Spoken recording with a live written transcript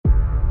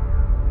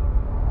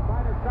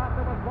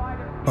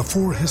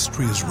Before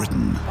history is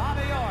written,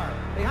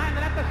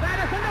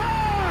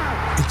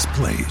 it's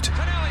played.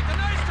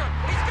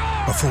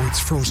 Before it's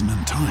frozen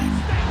in time,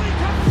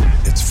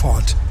 it's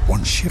fought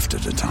one shift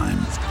at a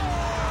time.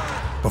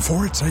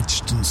 Before it's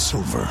etched in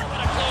silver,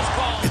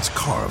 it's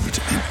carved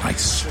in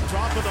ice.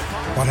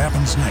 What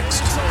happens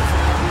next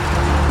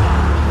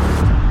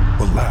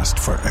will last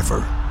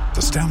forever.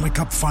 The Stanley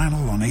Cup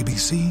Final on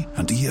ABC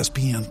and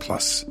ESPN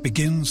Plus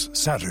begins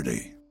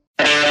Saturday.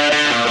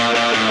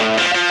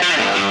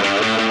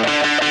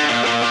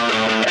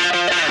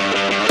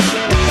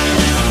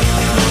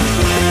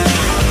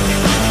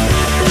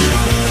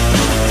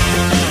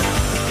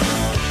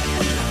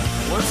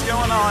 What's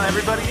going on,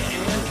 everybody,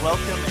 and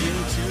welcome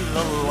into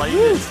the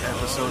latest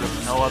episode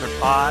of No Other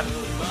Pod.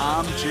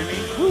 I'm Jimmy,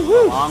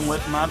 along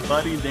with my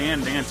buddy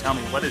Dan. Dan, tell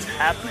me, what is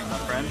happening, my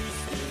friend?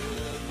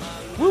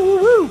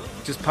 Woo!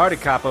 Just party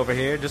cop over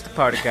here. Just a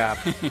party cop.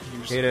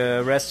 Here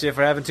to arrest you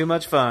for having too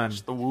much fun.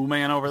 Just the woo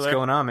man over there. What's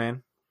going on,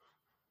 man?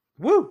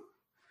 Woo!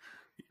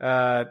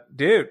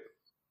 Dude,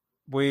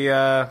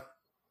 we're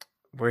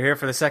here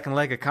for the second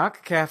leg of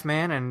CONCACAF,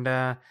 man,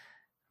 and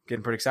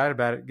getting pretty excited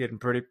about it. Getting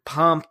pretty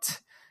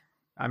pumped.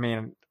 I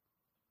mean,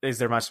 is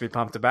there much to be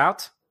pumped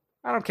about?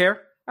 I don't care.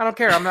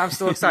 I'm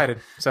still excited.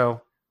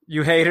 So,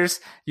 you haters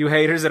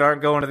that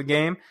aren't going to the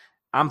game,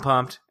 I'm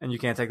pumped, and you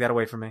can't take that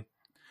away from me.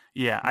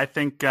 Yeah, I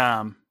think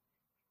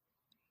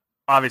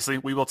obviously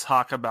we will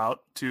talk about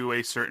to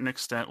a certain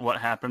extent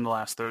what happened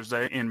last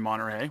Thursday in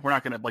Monterrey. We're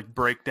not going to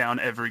break down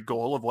every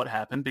goal of what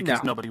happened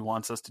because nobody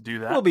wants us to do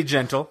that. We'll be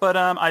gentle, but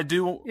I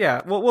do.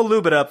 Yeah, we'll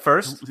lube it up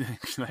first.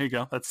 There you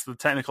go. That's the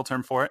technical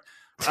term for it.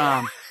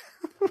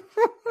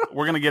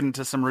 We're going to get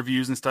into some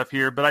reviews and stuff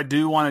here, but I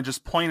do want to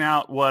just point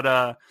out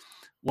what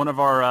one of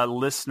our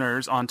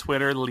listeners on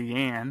Twitter,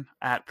 Leanne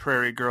at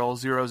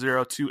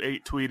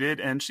PrairieGirl0028 tweeted,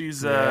 and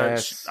she's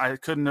I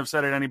couldn't have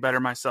said it any better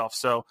myself.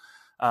 So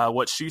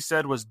what she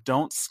said was,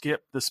 don't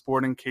skip the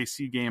Sporting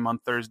KC game on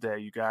Thursday,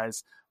 you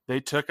guys. They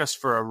took us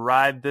for a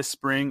ride this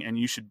spring, and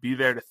you should be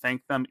there to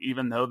thank them,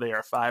 even though they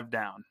are 5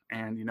 down.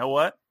 And you know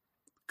what?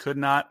 Could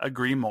not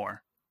agree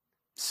more.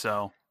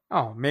 So...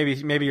 Oh, maybe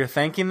you're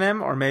thanking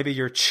them, or maybe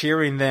you're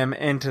cheering them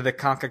into the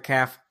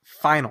CONCACAF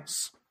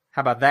finals. How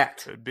about that?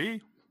 Could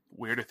be.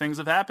 Weirder things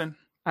have happened.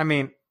 I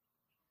mean,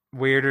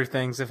 weirder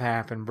things have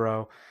happened,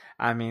 bro.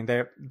 I mean,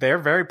 they're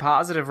very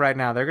positive right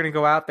now. They're going to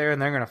go out there and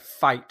they're going to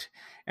fight.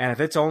 And if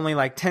it's only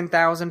like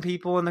 10,000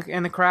 people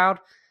in the crowd,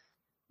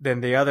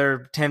 then the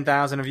other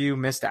 10,000 of you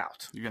missed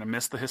out. You're going to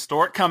miss the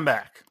historic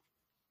comeback.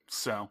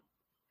 So...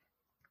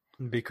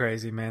 It'd be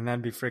crazy, man.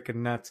 That'd be freaking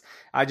nuts.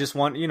 I just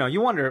want,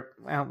 you wonder,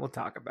 well, we'll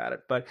talk about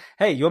it. But,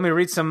 hey, you want me to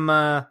read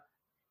some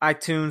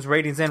iTunes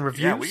ratings and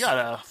reviews? Yeah, we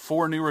got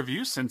 4 new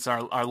reviews since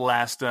our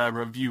last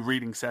review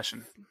reading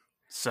session.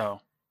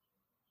 So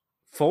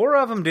 4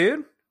 of them,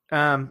 dude.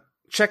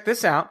 Check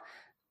this out.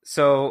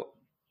 So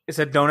it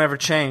said, don't ever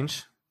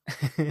change.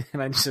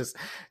 And I just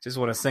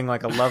want to sing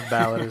like a love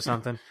ballad or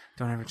something.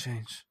 Don't ever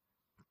change.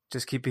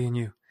 Just keep being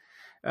you.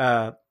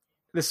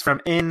 This is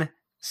from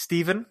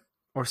Steven.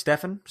 Or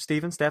Stefan.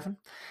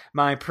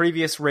 My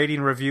previous rating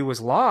review was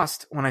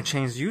lost when I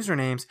changed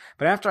usernames,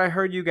 but after I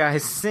heard you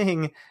guys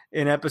sing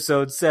in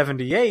episode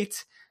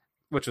 78,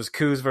 which was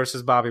Coos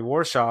versus Bobby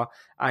Warshaw,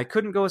 I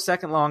couldn't go a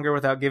second longer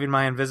without giving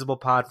my invisible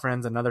pod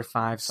friends another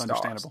 5 stars.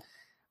 Understandable.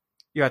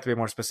 You have to be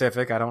more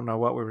specific. I don't know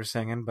what we were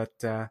singing, but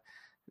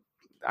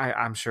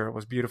I'm sure it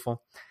was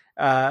beautiful.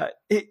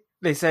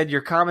 They said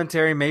your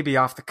commentary may be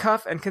off the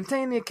cuff and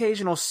contain the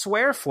occasional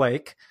swear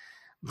flake,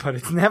 but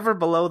it's never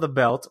below the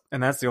belt,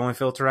 and that's the only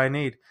filter I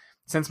need.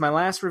 Since my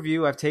last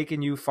review, I've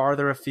taken you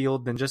farther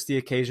afield than just the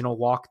occasional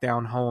walk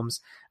down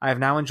homes. I have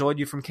now enjoyed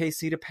you from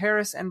KC to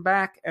Paris and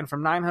back, and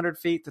from 900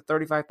 feet to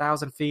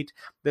 35,000 feet,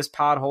 this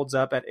pod holds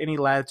up at any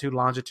latitude,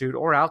 longitude,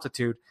 or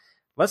altitude.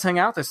 Let's hang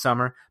out this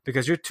summer,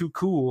 because you're too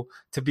cool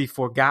to be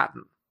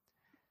forgotten.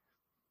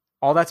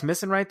 All that's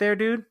missing right there,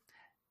 dude,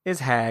 is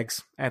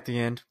hags at the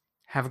end.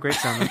 Have a great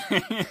summer.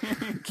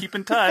 Keep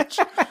in touch.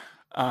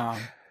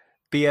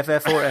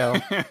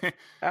 BFF4L.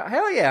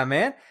 Hell yeah,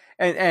 man.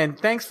 And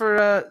thanks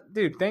for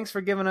thanks for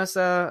giving us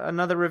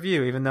another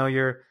review, even though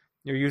your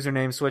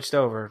username switched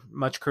over.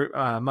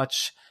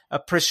 Much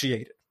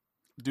appreciated.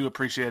 Do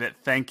appreciate it.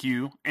 Thank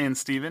you, and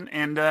Steven.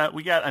 And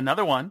we got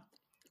another one.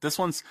 This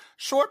one's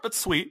short but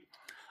sweet.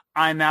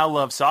 I now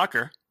love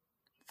soccer.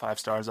 5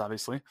 stars,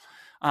 obviously.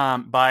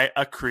 By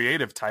a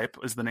creative type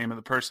is the name of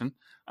the person.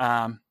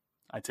 I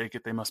take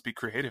it they must be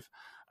creative.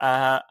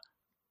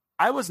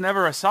 I was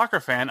never a soccer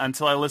fan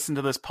until I listened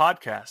to this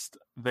podcast.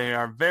 They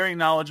are very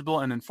knowledgeable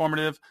and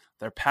informative.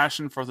 Their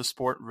passion for the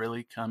sport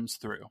really comes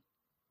through.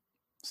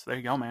 So there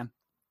you go, man.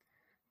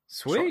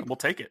 Sweet. We'll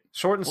take it.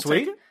 Short and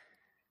sweet.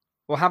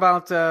 Well, how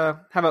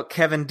about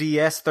Kevin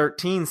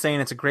DS13 saying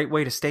it's a great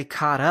way to stay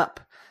caught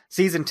up?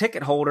 Season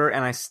ticket holder,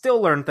 and I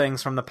still learn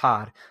things from the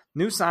pod.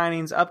 New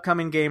signings,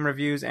 upcoming game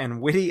reviews,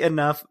 and witty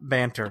enough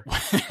banter.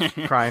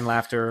 Crying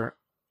laughter,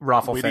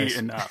 raffle witty face.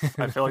 Enough.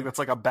 I feel like that's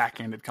like a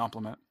backhanded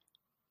compliment.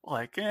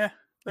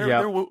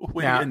 They're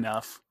witty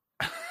enough.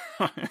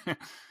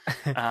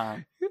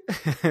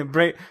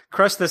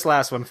 Crush this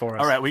last one for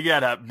us. All right, we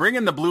got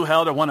bringing the blue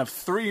hell to one of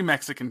 3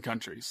 Mexican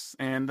countries.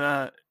 And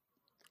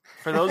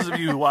for those of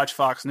you who watch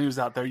Fox News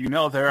out there, you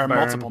know there are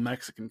multiple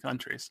Mexican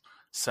countries.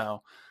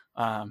 So,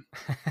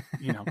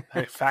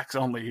 hey, facts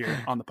only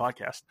here on the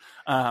podcast.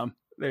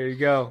 There you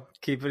go.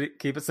 Keep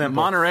it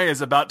simple. Monterrey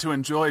is about to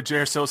enjoy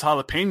Jerso's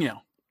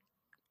jalapeno.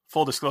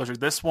 Full disclosure,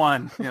 this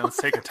one, let's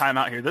take a time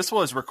out here. This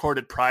was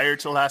recorded prior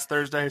to last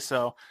Thursday,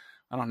 so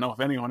I don't know if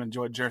anyone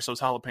enjoyed Jerso's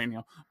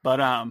jalapeno.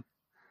 But I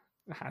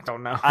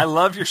don't know. I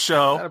love your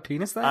show. Is that a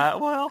penis thing?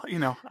 Well,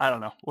 I don't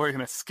know. We're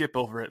going to skip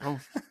over it.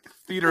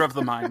 Theater of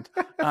the mind.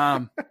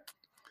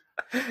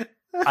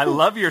 I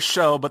love your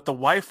show, but the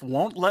wife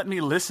won't let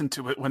me listen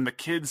to it when the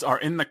kids are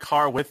in the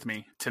car with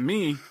me. To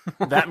me,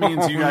 that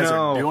means you guys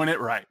are doing it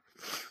right.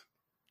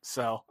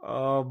 So,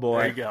 oh boy,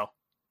 there you go.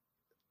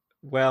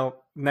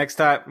 Well, next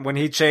time when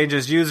he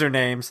changes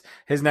usernames,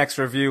 his next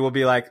review will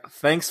be like,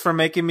 "Thanks for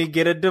making me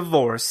get a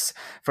divorce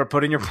for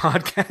putting your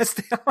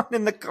podcast on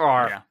in the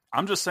car." Yeah,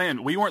 I'm just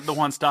saying we weren't the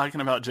ones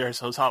talking about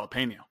Jerso's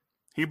jalapeno.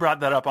 He brought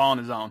that up all on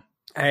his own.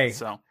 Hey,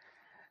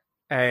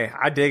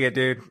 I dig it,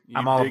 dude.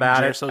 I'm all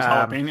about it.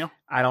 Jalapeno?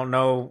 I don't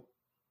know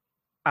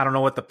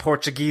what the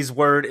Portuguese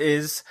word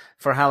is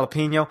for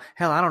jalapeno.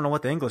 Hell, I don't know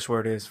what the English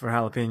word is for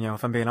jalapeno,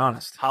 if I'm being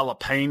honest.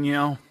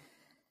 Jalapeno.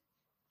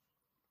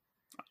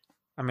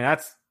 I mean,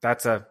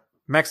 that's a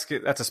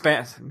Mexican. That's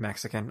a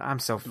Mexican. I'm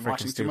so freaking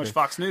watching stupid. Too much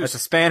Fox News. That's a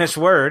Spanish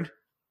word,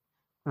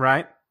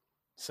 right?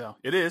 So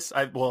it is.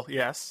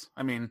 Yes.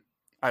 I mean,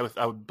 I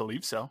would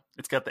believe so.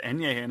 It's got the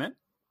Enye in it.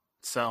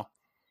 So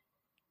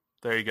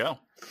there you go.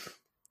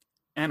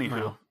 Anywho,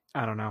 well,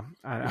 I don't know.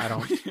 I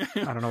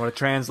don't know what it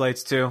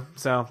translates to.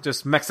 So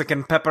just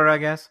Mexican pepper, I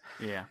guess.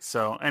 Yeah.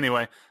 So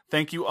anyway,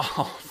 thank you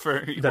all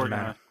for.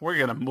 We're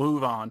gonna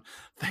move on.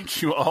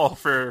 Thank you all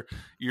for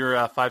your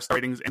 5-star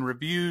ratings and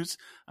reviews.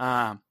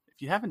 If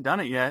you haven't done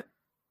it yet,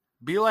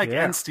 be like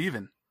N.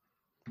 Steven.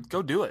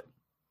 Go do it.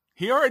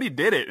 He already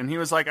did it, and he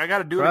was like, "I got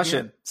to do it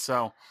again."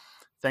 So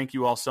thank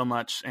you all so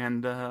much,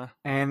 and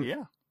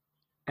yeah,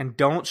 and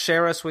don't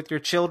share us with your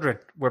children.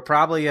 We're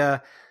probably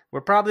a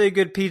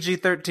good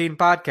PG-13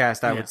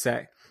 podcast, I would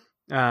say.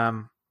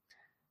 But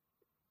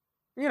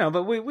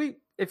we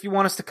if you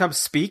want us to come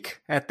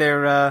speak at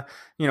their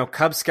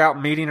Cub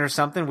Scout meeting or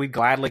something, we'd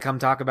gladly come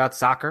talk about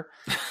soccer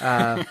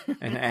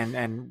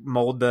and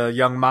mold the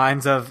young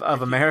minds of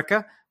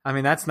America. I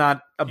mean, that's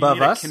not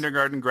above us.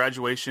 Kindergarten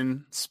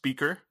graduation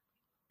speaker,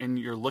 and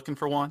you're looking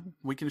for one,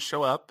 we can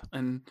show up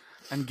and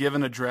give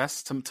an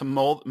address to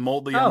mold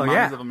the young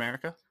minds of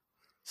America.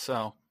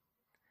 So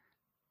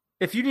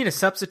if you need a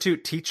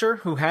substitute teacher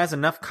who has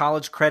enough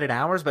college credit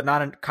hours but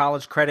not a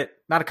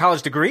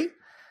college degree,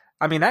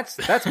 I mean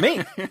that's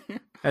me.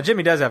 Now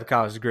Jimmy does have a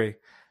college degree,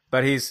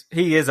 but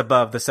he is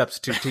above the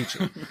substitute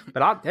teaching.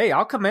 But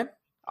I'll come in.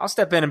 I'll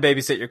step in and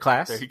babysit your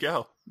class. There you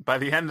go. By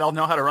the end, they'll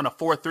know how to run a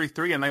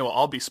 4-3-3, and they will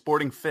all be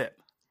sporting fit.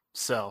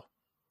 So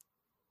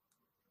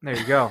there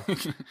you go.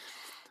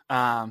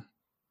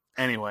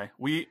 Anyway,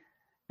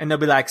 and they'll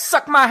be like,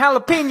 "Suck my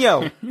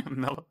jalapeno."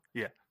 No,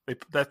 yeah.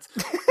 That's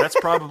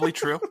probably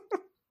true.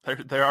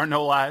 There are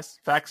no lies.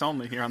 Facts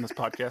only here on this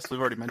podcast. We've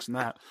already mentioned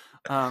that.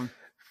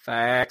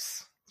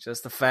 Facts.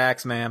 Just the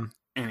facts, ma'am.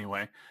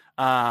 Anyway,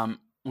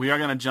 we are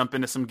going to jump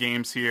into some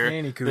games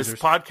here. This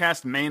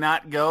podcast may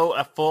not go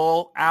a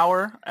full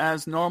hour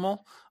as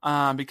normal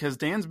because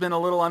Dan's been a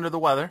little under the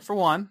weather. For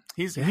one,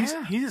 he's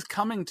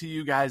coming to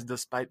you guys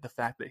despite the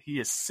fact that he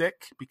is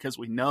sick because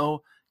we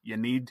know you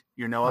need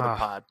your no other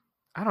pod.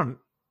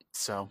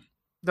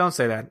 Don't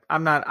say that.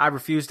 I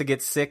refuse to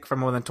get sick for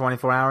more than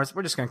 24 hours.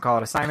 We're just going to call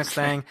it a sinus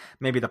thing.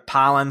 Maybe the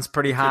pollen's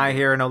pretty high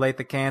here in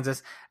Olathe,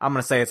 Kansas. I'm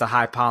going to say it's a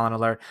high pollen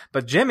alert.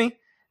 But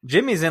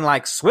Jimmy's in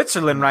like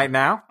Switzerland right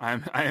now.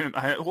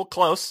 Well,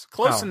 close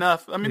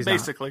enough. I mean,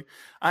 basically,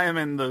 I am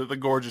in the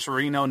gorgeous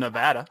Reno,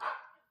 Nevada,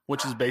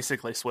 which is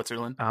basically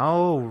Switzerland.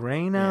 Oh,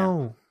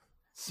 Reno. Yeah.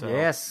 So,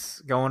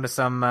 yes. Going to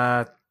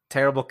some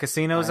terrible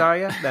casinos, are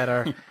you? That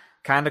are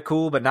kind of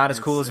cool, but not as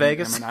cool as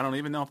Vegas? I mean, I don't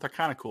even know if they're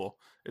kind of cool.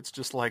 It's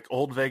just like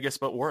old Vegas,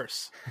 but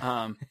worse.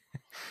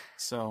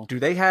 So, do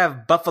they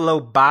have Buffalo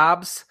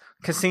Bob's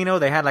Casino?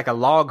 They had like a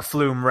log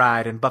flume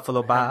ride in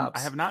Buffalo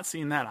Bob's. I have not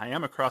seen that. I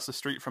am across the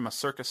street from a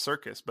Circus,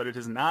 but it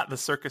is not the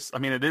Circus. I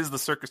mean, it is the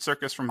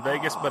Circus from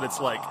Vegas, but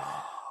it's like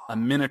a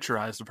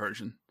miniaturized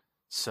version.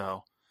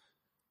 So,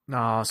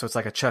 no, so it's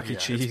like a Chuck E.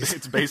 Cheese.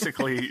 It's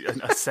basically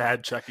a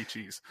sad Chuck E.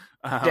 Cheese.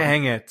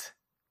 Dang it.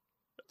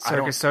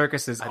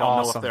 Circus is awesome. I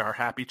don't know if there are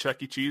happy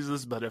Chuck E.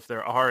 Cheeses, but if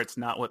there are, it's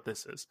not what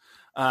this is.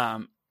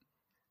 No.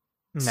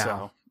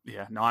 So,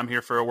 I'm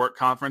here for a work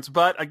conference.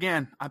 But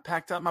again, I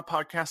packed up my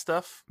podcast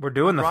stuff. We're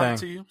doing the thing.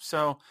 To you.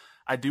 So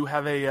I do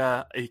have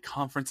a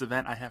conference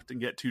event I have to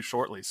get to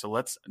shortly. So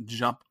let's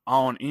jump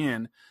on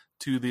in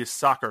to the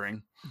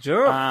soccering.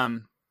 Sure.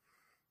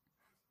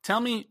 Tell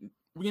me,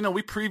 we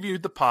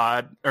previewed the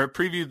pod or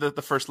previewed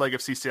the first leg of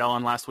CCL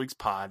on last week's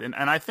pod. And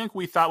I think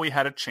we thought we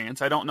had a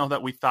chance. I don't know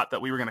that we thought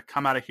that we were going to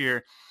come out of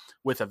here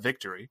with a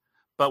victory,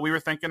 but we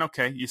were thinking,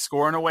 okay, you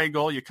score an away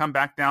goal, you come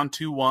back down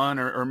 2-1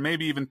 or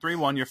maybe even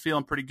 3-1, you're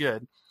feeling pretty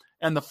good.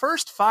 And the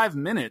first 5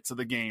 minutes of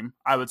the game,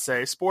 I would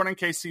say, Sporting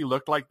KC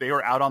looked like they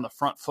were out on the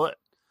front foot.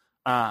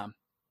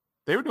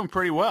 They were doing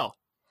pretty well.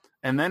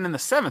 And then in the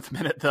 7th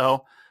minute,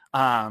 though,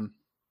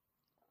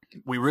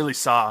 we really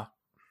saw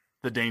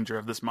the danger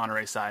of this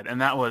Monterrey side.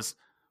 And that was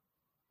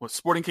what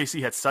Sporting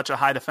KC had such a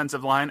high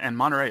defensive line, and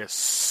Monterrey is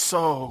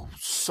so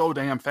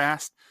damn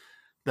fast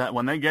that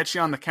when they get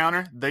you on the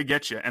counter, they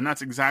get you. And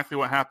that's exactly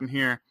what happened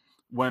here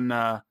when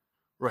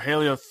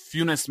Rogelio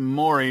Funes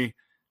Mori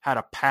had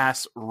a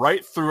pass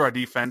right through our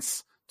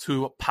defense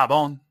to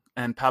Pabon,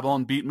 and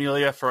Pabon beat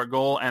Melia for a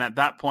goal. And at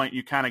that point,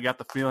 you kind of got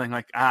the feeling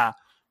like,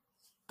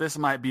 this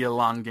might be a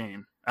long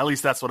game. At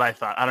least that's what I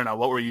thought. I don't know.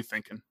 What were you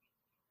thinking?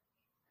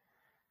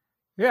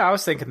 Yeah, I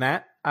was thinking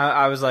that.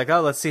 I was like,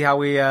 let's see how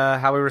we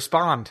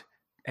respond.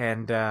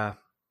 And then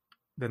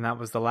that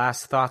was the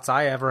last thoughts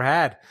I ever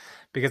had,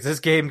 because this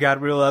game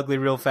got real ugly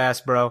real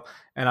fast, bro.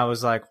 And I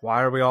was like,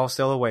 why are we all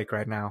still awake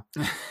right now?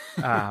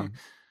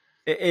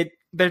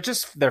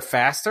 They're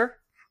faster,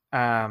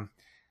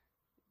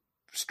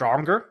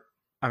 stronger.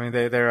 I mean,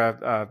 they're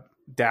a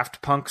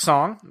Daft Punk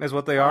song is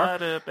what they are.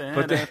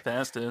 But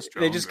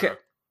they just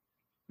kept,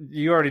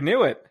 you already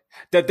knew it.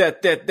 I'll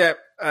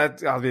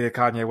be the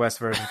Kanye West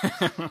version.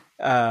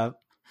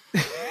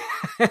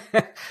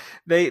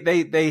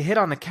 They hit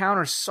on the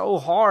counter so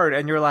hard,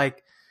 and you're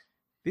like,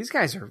 these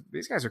guys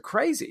are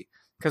crazy.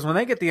 Because when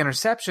they get the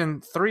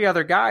interception, 3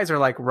 other guys are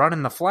like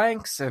running the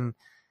flanks, and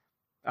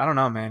I don't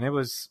know, man. It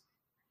was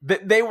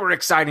they were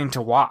exciting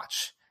to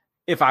watch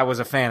if I was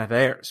a fan of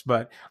theirs,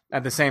 but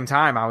at the same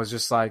time, I was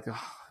just like,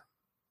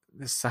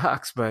 this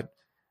sucks, but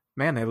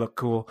man, they look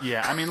cool.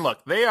 Yeah, I mean,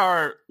 look, they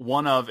are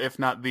one of, if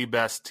not the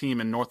best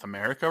team in North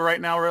America right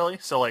now, really.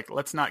 So, like,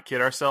 let's not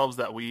kid ourselves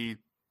that we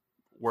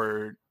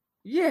were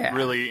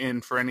really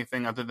in for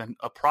anything other than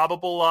a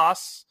probable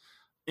loss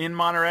in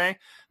Monterrey.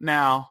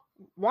 Now,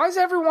 why is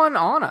everyone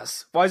on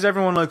us? Why is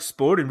everyone like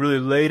Sporting really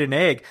laid an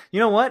egg? You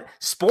know what?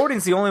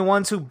 Sporting's the only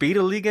ones who beat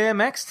a Liga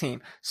MX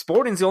team.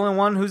 Sporting's the only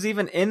one who's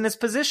even in this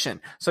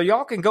position. So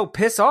y'all can go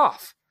piss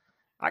off.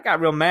 I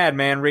got real mad,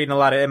 man, reading a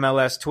lot of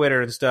MLS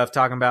Twitter and stuff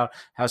talking about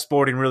how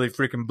Sporting really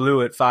freaking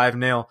blew it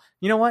 5-0.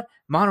 You know what?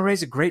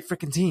 Monterrey's a great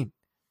freaking team.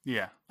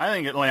 Yeah. I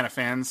think Atlanta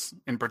fans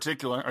in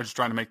particular are just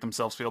trying to make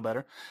themselves feel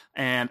better.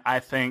 And I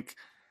think...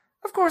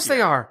 Of course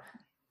they are.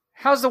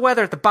 How's the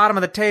weather at the bottom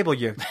of the table,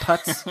 you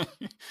putz?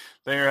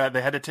 They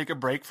had to take a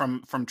break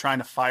from trying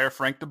to fire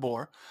Frank de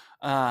Boer.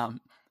 And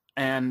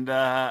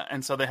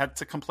so they had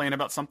to complain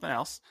about something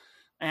else.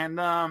 And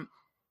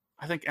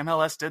I think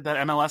MLS did that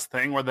MLS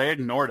thing where they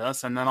ignored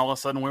us, and then all of a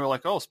sudden we were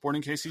like, oh,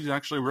 Sporting KC is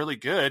actually really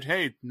good.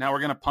 Hey, now we're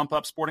going to pump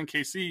up Sporting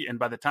KC. And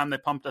by the time they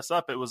pumped us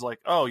up, it was like,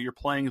 oh, you're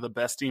playing the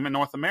best team in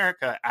North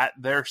America at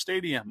their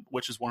stadium,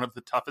 which is one of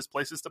the toughest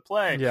places to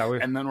play. Yeah,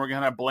 and then we're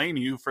going to blame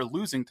you for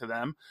losing to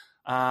them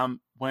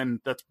when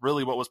that's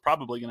really what was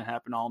probably going to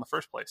happen all in the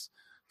first place.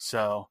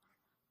 So,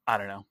 I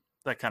don't know.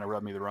 That kind of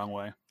rubbed me the wrong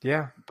way.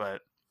 Yeah. But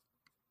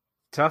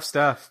tough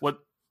stuff. But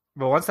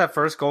once that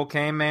first goal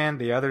came, man,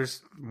 the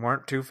others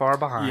weren't too far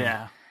behind.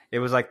 Yeah. It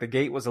was like the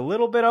gate was a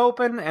little bit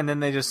open, and then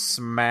they just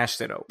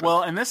smashed it open.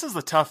 Well, and this is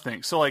the tough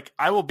thing. So, like,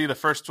 I will be the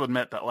first to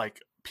admit that, like,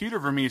 Peter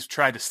Vermes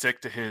tried to stick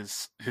to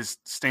his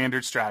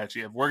standard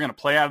strategy of we're going to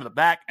play out of the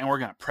back, and we're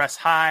going to press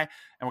high,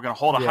 and we're going to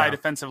hold a high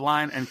defensive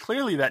line. And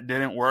clearly that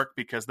didn't work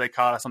because they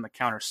caught us on the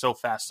counter so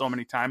fast so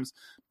many times.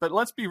 But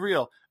let's be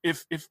real.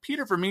 If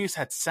Peter Vermes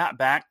had sat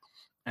back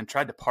and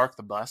tried to park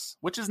the bus,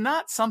 which is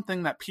not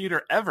something that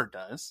Peter ever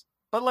does,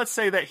 but let's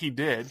say that he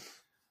did.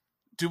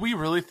 Do we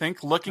really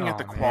think, looking at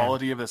the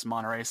quality of this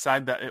Monterrey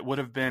side, that it would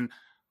have been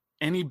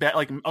any better?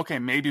 Like, okay,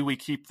 maybe we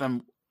keep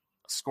them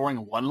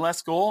scoring one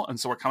less goal, and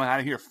so we're coming out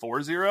of here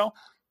 4-0.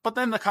 But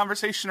then the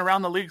conversation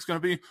around the league is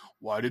going to be,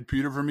 why did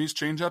Peter Vermes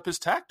change up his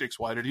tactics?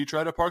 Why did he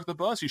try to park the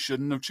bus? He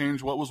shouldn't have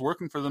changed what was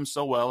working for them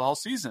so well all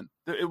season.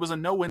 It was a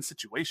no-win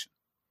situation.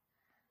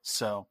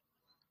 So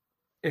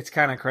it's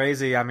kind of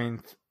crazy. I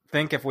mean,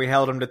 think if we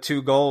held them to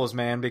 2 goals,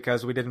 man,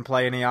 because we didn't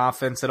play any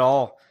offense at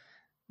all.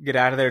 Get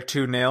out of there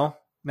 2-0.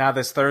 Now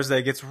this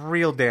Thursday gets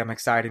real damn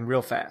exciting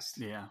real fast.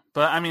 Yeah.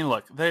 But, I mean,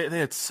 look, they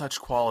had such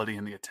quality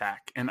in the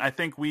attack. And I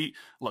think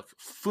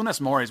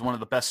Funes Mori is one of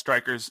the best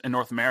strikers in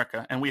North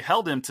America, and we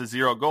held him to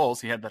 0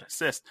 goals. He had that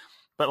assist.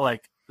 But,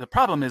 like, the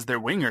problem is their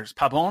wingers.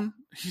 Pabon,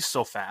 he's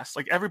so fast.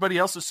 Like, everybody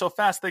else is so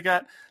fast. They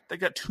got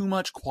too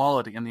much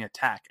quality in the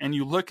attack. And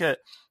you look at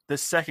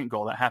this second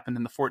goal that happened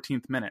in the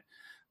 14th minute.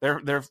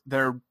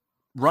 They're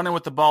running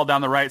with the ball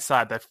down the right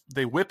side.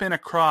 They whip in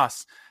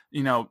across,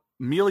 you know,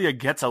 Melia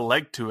gets a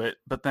leg to it,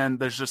 but then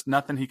there's just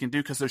nothing he can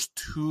do because there's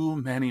too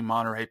many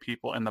Monterrey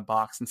people in the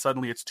box. And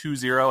suddenly it's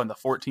 2-0 in the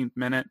 14th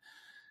minute.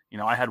 You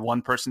know, I had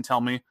one person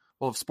tell me,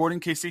 well, if Sporting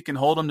KC can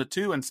hold them to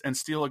 2 and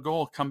steal a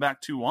goal, come back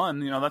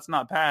 2-1, you know, that's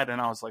not bad. And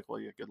I was like, well,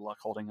 yeah, good luck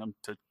holding them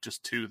to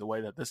just 2 the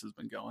way that this has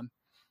been going.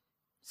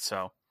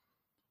 So.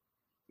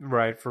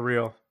 Right, for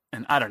real.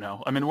 And I don't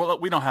know. I mean,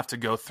 we don't have to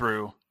go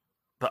through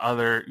the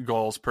other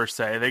goals per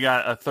se. They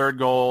got a third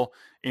goal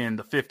in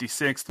the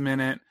 56th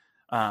minute.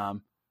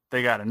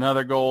 They got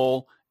another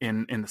goal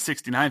in the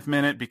 69th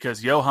minute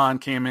because Johan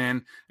came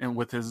in and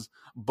with his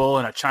bull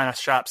in a china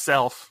shop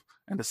self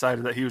and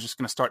decided that he was just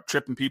going to start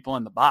tripping people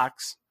in the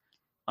box,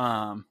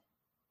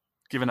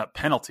 giving up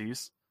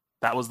penalties.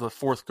 That was the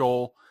fourth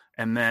goal.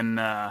 And then,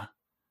 after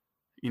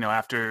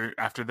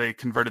they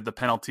converted the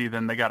penalty,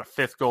 then they got a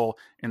fifth goal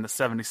in the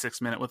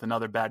 76th minute with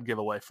another bad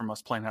giveaway from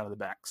us playing out of the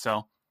back.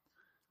 So,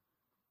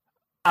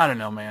 I don't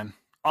know, man.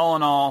 All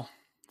in all,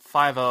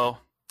 5-0.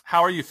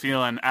 How are you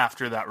feeling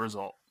after that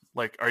result?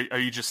 Like, are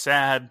you just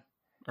sad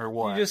or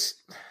what?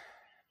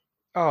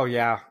 Oh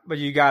yeah, but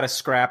you got to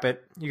scrap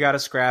it. You got to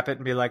scrap it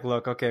and be like,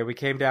 look, okay, we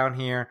came down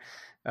here.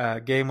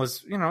 Game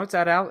was, it's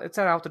at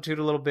altitude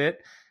a little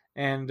bit,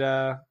 and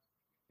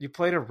you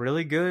played a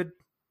really good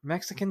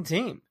Mexican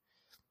team.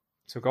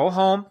 So go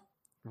home,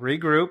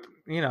 regroup,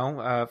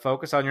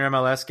 focus on your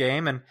MLS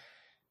game, and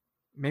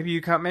maybe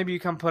you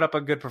come put up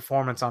a good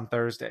performance on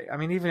Thursday. I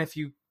mean, even if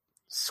you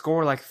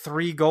score like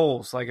 3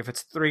 goals, like if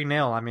it's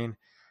 3-0, I mean,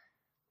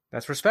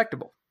 that's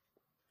respectable.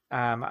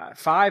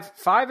 5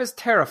 is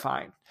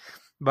terrifying,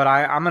 but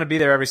I'm going to be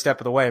there every step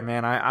of the way,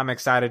 man. I'm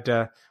excited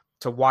to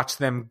watch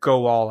them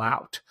go all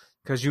out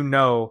because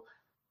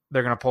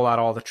they're going to pull out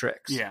all the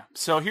tricks. Yeah.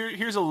 So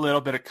here's a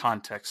little bit of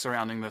context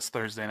surrounding this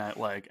Thursday night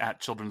leg at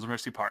Children's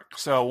Mercy Park.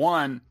 So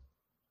one,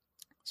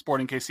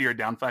 Sporting KC are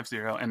down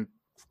 5-0, and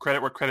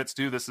credit where credit's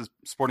due. This is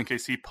Sporting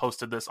KC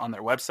posted this on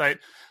their website.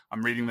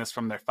 I'm reading this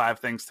from their 5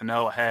 things to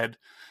know ahead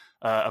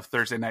of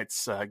Thursday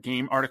night's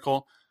game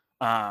article.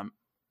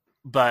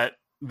 But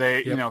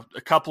they,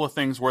 a couple of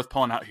things worth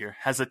pulling out here.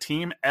 Has a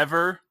team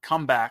ever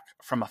come back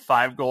from a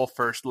 5-goal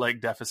first leg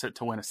deficit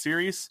to win a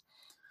series?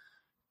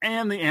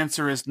 And the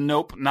answer is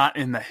nope, not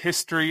in the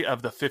history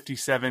of the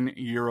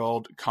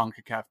 57-year-old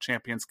CONCACAF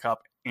Champions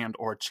Cup and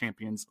or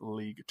Champions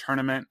League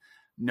tournament.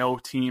 No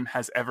team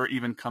has ever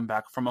even come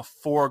back from a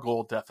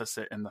 4-goal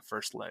deficit in the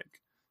first leg.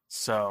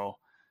 So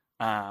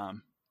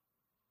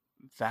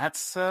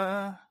that's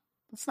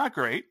not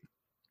great.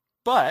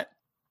 But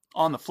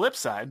on the flip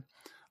side,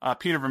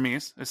 Peter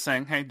Vermes is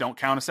saying, hey, don't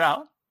count us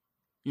out.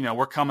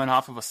 We're coming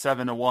off of a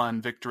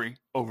 7-1 victory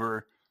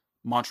over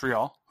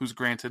Montreal, who's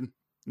granted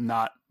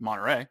not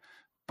Monterrey,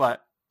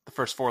 but the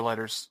first 4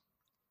 letters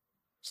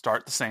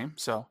start the same.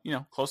 So,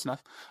 close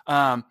enough.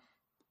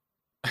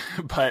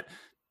 But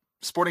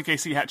Sporting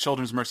KC at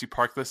Children's Mercy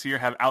Park this year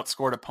have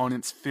outscored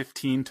opponents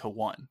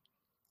 15-1,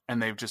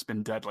 and they've just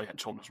been deadly at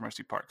Children's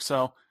Mercy Park.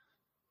 So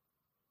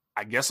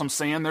I guess I'm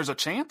saying there's a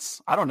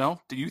chance. I don't know.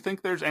 Do you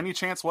think there's any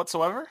chance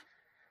whatsoever?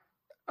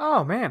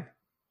 Oh, man.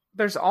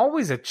 There's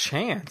always a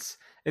chance.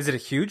 Is it a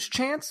huge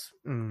chance?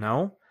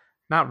 No,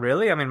 not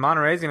really. I mean,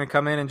 Monterrey's going to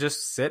come in and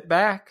just sit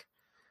back,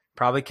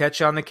 probably catch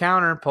you on the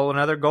counter, pull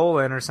another goal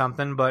in or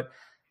something, but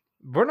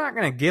we're not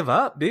going to give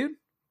up, dude.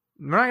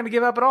 We're not going to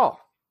give up at all.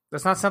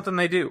 That's not something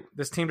they do.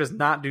 This team does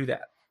not do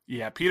that.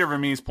 Yeah, Peter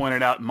Vermes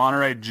pointed out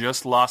Monterrey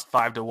just lost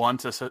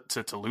 5-1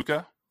 to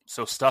Toluca.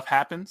 So stuff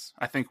happens.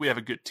 I think we have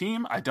a good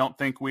team. I don't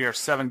think we are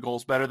 7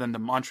 goals better than the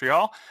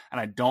Montreal,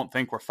 and I don't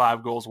think we're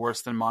 5 goals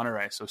worse than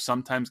Monterrey. So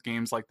sometimes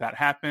games like that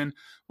happen.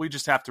 We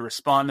just have to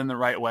respond in the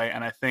right way,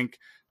 and I think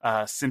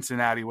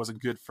Cincinnati was a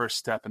good first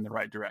step in the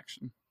right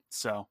direction.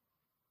 So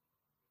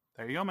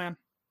there you go, man.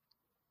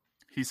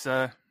 He's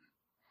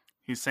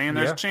saying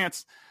there's a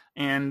chance,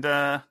 and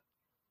I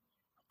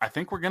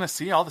think we're going to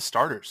see all the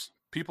starters.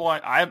 People,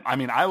 I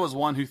mean, I was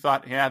one who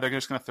thought, yeah, they're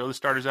just going to throw the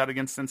starters out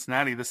against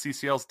Cincinnati. The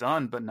CCL's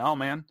done. But no,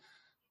 man.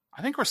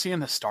 I think we're seeing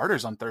the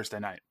starters on Thursday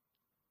night.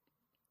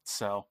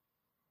 So,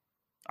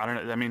 I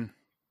don't know. I mean,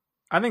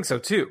 I think so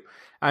too.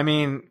 I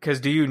mean,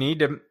 because do you need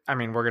to,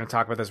 we're going to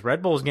talk about this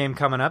Red Bulls game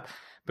coming up,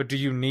 but do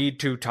you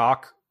need to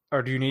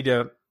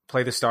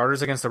play the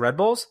starters against the Red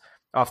Bulls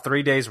off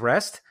 3 days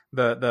rest?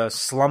 The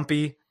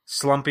slumpy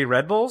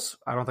Red Bulls?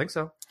 I don't think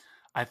so.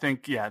 I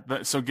think, yeah.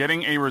 So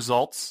getting a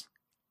results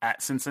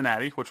at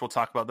Cincinnati, which we'll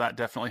talk about, that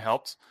definitely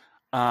helped.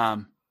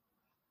 Look,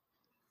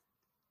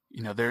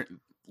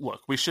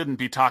 we shouldn't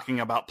be talking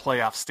about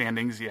playoff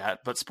standings yet,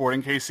 but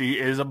Sporting KC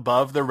is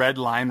above the red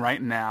line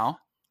right now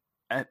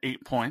at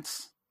 8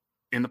 points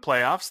in the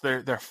playoffs.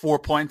 They're 4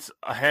 points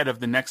ahead of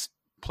the next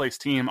place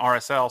team,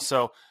 RSL.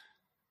 So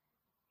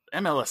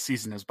MLS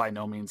season is by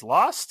no means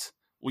lost.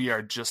 We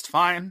are just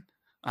fine.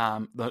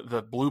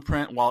 The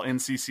blueprint while in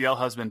CCL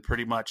has been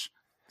pretty much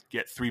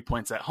get 3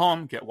 points at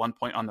home, get 1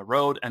 point on the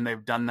road, and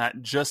they've done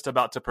that just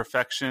about to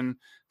perfection,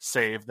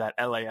 save that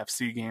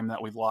LAFC game that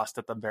we lost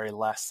at the very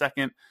last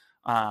second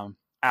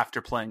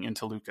after playing in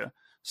Toluca.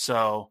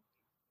 So,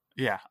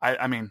 yeah,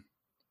 I mean,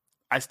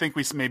 I think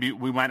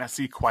we might not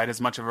see quite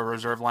as much of a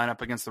reserve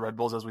lineup against the Red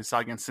Bulls as we saw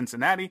against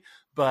Cincinnati,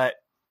 but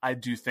I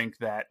do think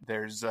that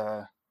there's,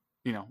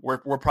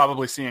 we're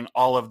probably seeing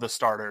all of the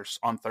starters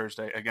on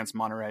Thursday against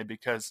Monterrey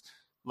because –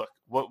 look,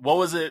 what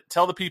was it?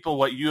 Tell the people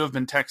what you have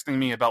been texting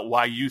me about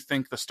why you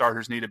think the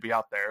starters need to be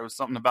out there. It was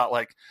something about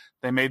like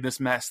they made this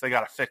mess, they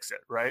got to fix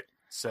it, right?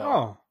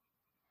 So,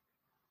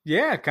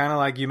 yeah, kind of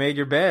like you made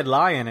your bed,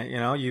 lie in it.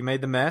 You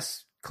made the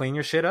mess, clean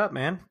your shit up,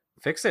 man,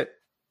 fix it.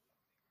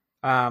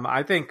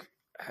 I think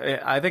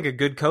a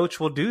good coach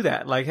will do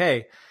that. Like,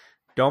 hey,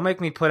 don't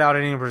make me put out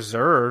any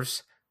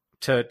reserves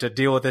to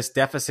deal with this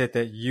deficit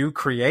that you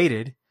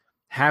created.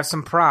 Have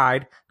some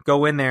pride.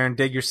 Go in there and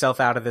dig yourself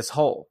out of this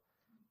hole.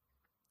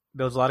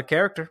 Builds a lot of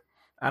character.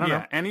 I don't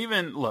know. And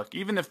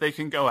even if they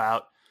can go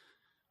out,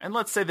 and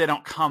let's say they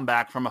don't come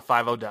back from a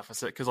 5-0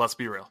 deficit, because let's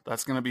be real,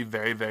 that's going to be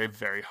very, very,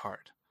 very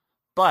hard.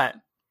 But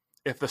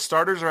if the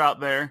starters are out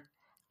there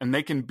and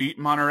they can beat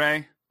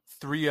Monterey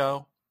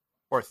 3-0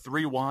 or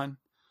 3-1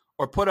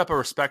 or put up a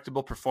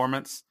respectable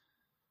performance,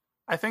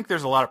 I think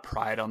there's a lot of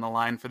pride on the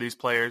line for these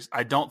players.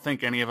 I don't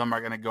think any of them are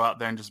going to go out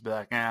there and just be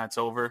like, it's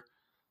over.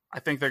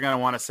 I think they're going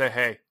to want to say,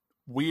 hey,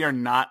 we are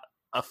not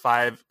a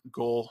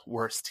 5-goal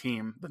worse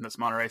team than this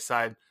Monterey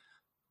side.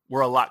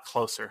 We're a lot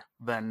closer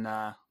than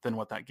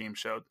what that game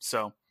showed.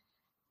 So,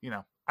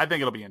 I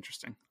think it'll be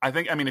interesting.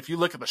 If you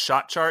look at the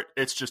shot chart,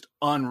 it's just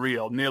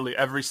unreal. Nearly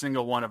every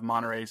single one of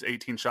Monterey's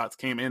 18 shots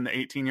came in the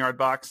 18-yard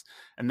box,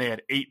 and they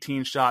had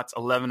 18 shots,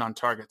 11 on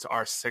target to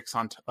our 6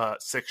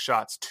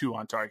 shots, 2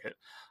 on target.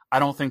 I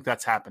don't think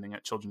that's happening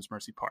at Children's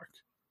Mercy Park.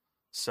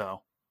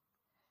 So,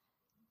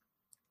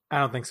 I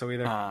don't think so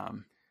either.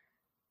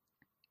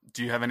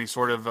 Do you have any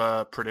sort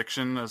of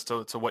prediction as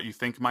to what you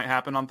think might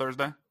happen on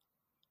Thursday?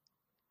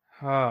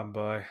 Oh,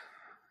 boy.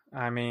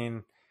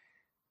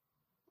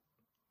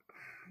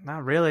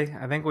 Not really.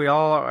 I think we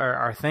all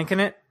are thinking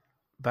it,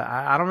 but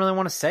I don't really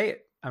want to say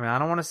it. I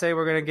don't want to say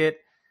we're going to get,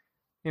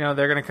 they're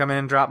going to come in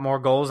and drop more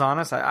goals on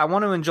us. I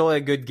want to enjoy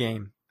a good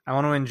game. I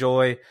want to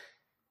enjoy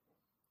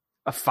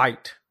a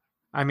fight.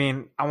 I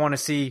want to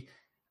see,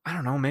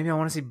 maybe I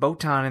want to see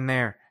Botan in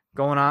there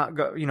going on,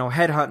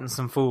 headhunting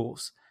some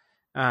fools.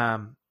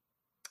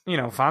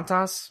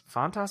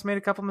 Fontas made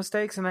a couple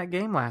mistakes in that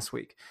game last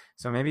week.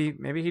 So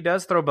maybe he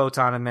does throw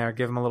Botan in there,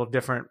 give him a little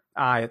different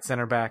eye at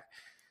center back.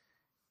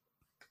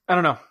 I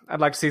don't know. I'd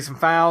like to see some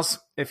fouls.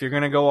 If you're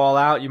going to go all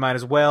out, you might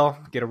as well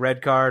get a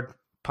red card,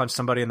 punch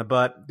somebody in the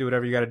butt, do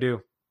whatever you got to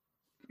do.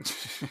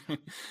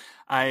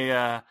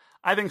 I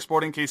think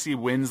Sporting KC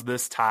wins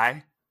this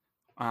tie.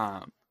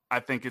 I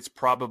think it's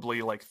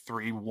probably like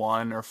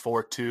 3-1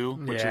 or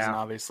 4-2, which isn't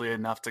obviously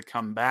enough to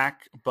come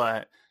back,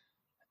 but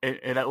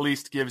it at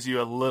least gives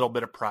you a little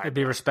bit of pride. It'd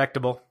be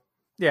respectable.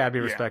 Yeah, it'd be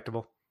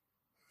respectable.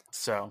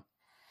 So,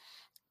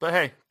 but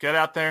hey, get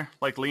out there.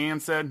 Like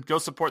Leanne said, go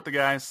support the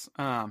guys.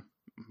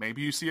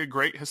 Maybe you see a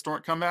great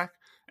historic comeback.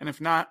 And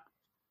if not,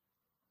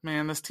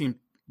 man, this team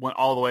went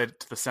all the way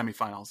to the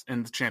semifinals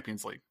in the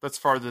Champions League. That's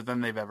farther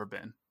than they've ever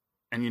been.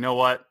 And you know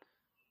what?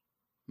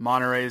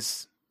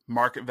 Monterey's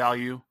market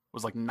value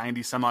was like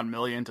 90 some odd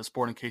million to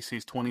Sporting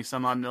KC's 20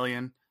 some odd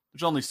million.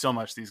 There's only so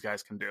much these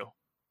guys can do.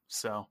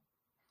 So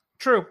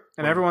true.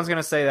 And everyone's going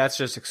to say that's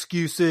just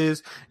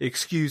excuses.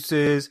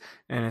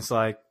 And it's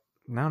like,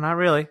 no, not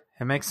really.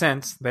 It makes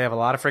sense. They have a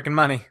lot of freaking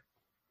money.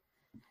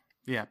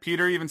 Yeah.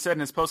 Peter even said in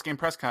his post-game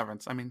press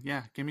conference,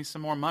 give me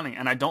some more money.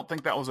 And I don't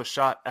think that was a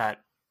shot at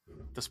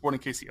the Sporting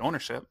KC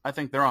ownership. I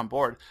think they're on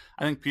board.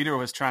 I think Peter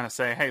was trying to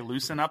say, hey,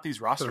 loosen up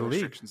these roster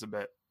restrictions a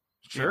bit.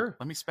 Sure. Yeah,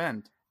 let me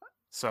spend.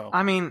 So,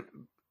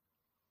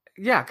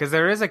 yeah, because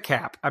there is a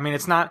cap.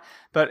 It's not,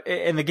 but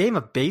in the game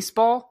of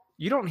baseball,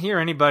 you don't hear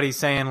anybody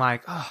saying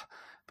like, oh,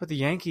 but the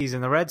Yankees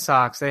and the Red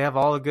Sox, they have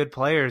all the good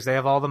players. They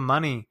have all the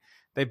money.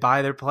 They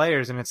buy their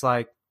players. And it's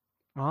like,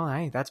 well,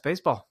 hey, that's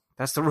baseball.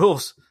 That's the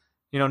rules.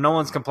 No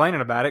one's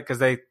complaining about it because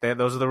they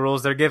those are the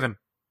rules they're given.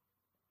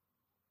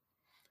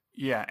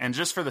 Yeah, and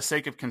just for the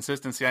sake of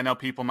consistency, I know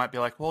people might be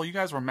like, well, you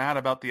guys were mad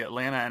about the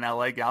Atlanta and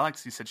LA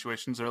Galaxy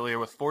situations earlier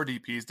with 4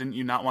 DPs. Didn't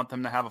you not want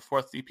them to have a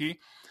 4th DP?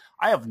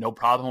 I have no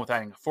problem with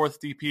adding a 4th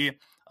DP,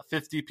 a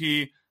 5th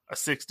DP, a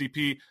 6th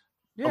DP,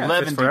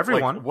 11 for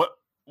everyone. Like,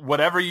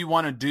 whatever you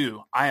want to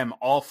do, I am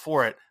all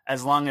for it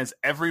as long as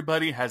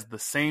everybody has the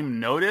same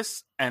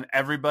notice and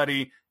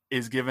everybody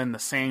is given the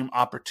same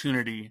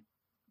opportunity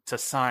to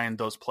sign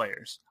those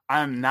players.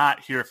 I'm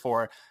not here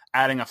for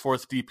adding a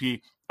 4th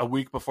DP a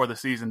week before the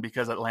season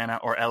because Atlanta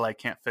or LA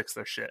can't fix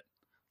their shit.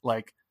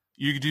 Like,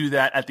 you do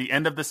that at the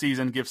end of the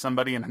season, give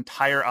somebody an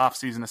entire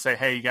offseason to say,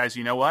 hey, you guys,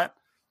 you know what?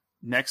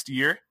 Next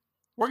year,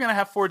 we're going to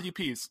have 4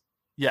 DPs.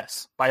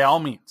 Yes, by all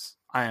means,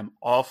 I am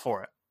all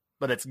for it.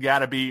 But it's got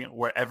to be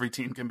where every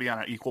team can be on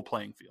an equal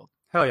playing field.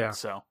 Hell yeah.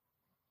 So,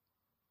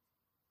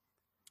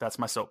 that's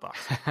my soapbox.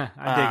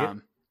 I dig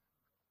it.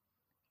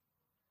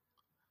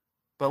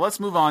 But let's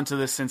move on to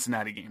this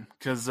Cincinnati game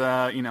because,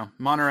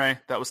 Monterey,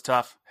 that was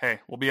tough. Hey,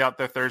 we'll be out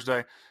there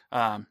Thursday,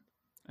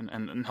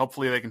 and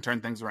hopefully they can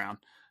turn things around.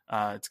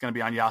 It's going to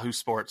be on Yahoo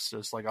Sports,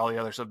 just like all the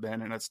others have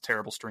been, and it's a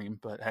terrible stream.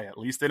 But, hey, at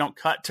least they don't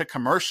cut to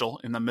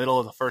commercial in the middle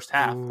of the first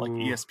half like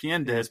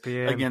ESPN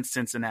did against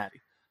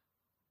Cincinnati.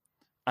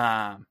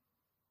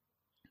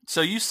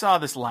 So you saw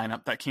this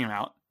lineup that came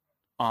out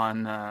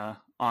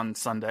on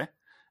Sunday,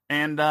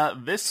 and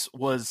this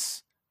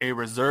was a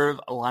reserve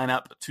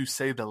lineup, to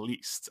say the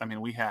least.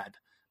 We had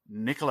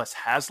Nicholas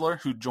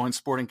Hasler, who joined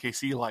Sporting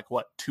KC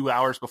 2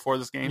 hours before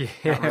this game?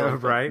 Yeah,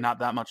 right. Not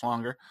that much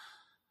longer.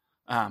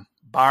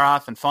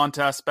 Barath and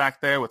Fontas back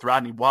there with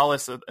Rodney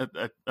Wallace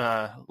at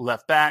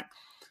left back.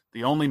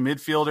 The only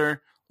midfielder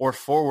or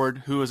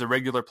forward who is a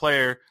regular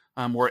player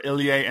were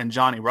Ilie and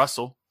Johnny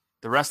Russell.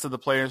 The rest of the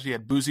players, we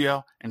had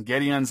Buzio and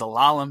Gideon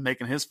Zalalem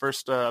making his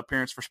first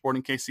appearance for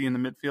Sporting KC in the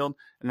midfield,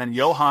 and then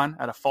Johan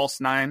at a false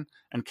 9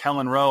 and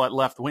Kellen Rowe at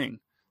left wing.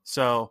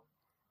 So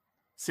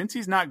since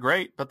he's not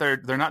great, but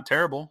they're not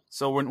terrible.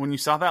 So when you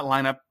saw that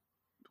lineup,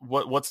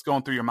 what's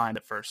going through your mind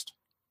at first?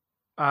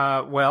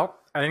 Well,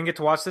 I didn't get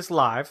to watch this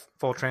live,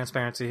 full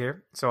transparency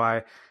here. So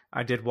I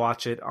did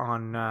watch it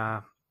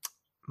on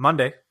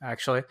Monday,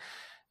 actually.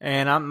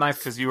 And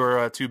because you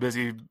were too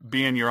busy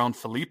being your own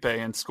Felipe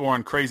and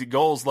scoring crazy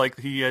goals like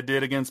he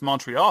did against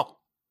Montreal.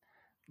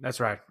 That's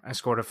right. I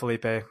scored a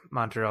Felipe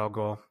Montreal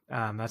goal.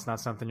 That's not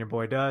something your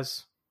boy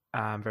does.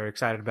 I'm very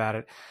excited about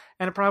it.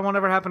 And it probably won't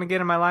ever happen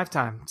again in my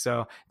lifetime.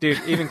 So, dude,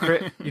 even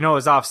it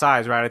was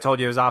offsides, right? I told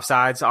you it was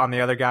offsides on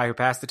the other guy who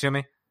passed it to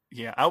me.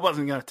 Yeah, I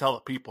wasn't going to tell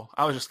the people.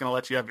 I was just going to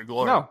let you have your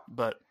glory. No,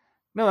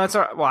 that's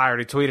all right. Well, I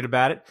already tweeted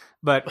about it.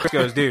 But Chris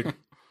goes, dude.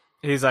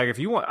 He's like, if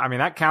you want,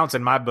 that counts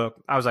in my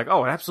book. I was like,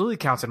 oh, it absolutely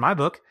counts in my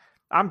book.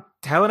 I'm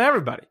telling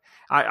everybody.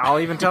 I'll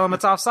even tell them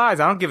it's offsides.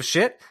 I don't give a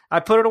shit. I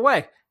put it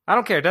away. I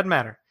don't care. It doesn't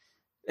matter.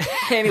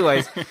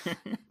 Anyways,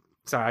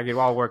 sorry, I get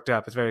all worked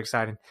up. It's very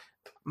exciting.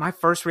 My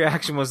first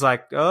reaction was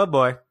like, oh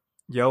boy,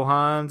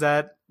 Johan's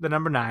at the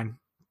number 9.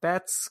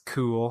 That's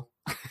cool.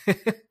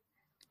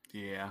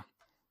 Yeah.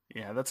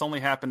 Yeah, that's only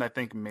happened, I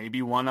think,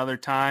 maybe one other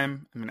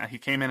time. I mean, he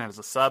came in as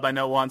a sub, I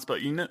know, once, but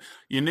you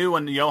knew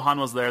when Johan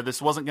was there, this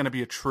wasn't going to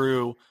be a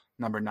true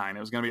number 9. It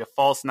was going to be a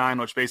false 9,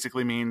 which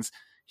basically means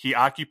he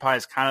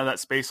occupies kind of that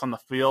space on the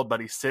field,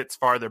 but he sits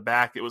farther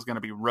back. It was going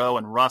to be Rowe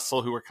and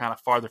Russell, who were kind of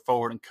farther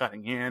forward and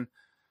cutting in.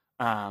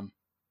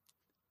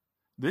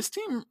 This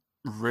team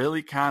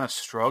really kind of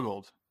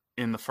struggled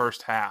in the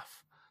first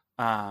half.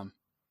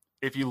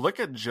 If you look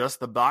at just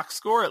the box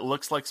score, it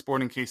looks like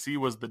Sporting KC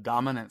was the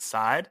dominant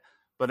side.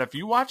 But if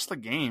you watch the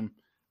game,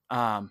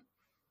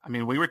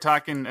 we were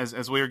talking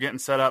as we were getting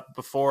set up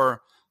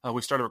before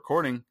we started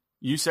recording.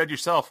 You said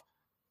yourself,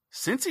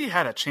 since he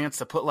had a chance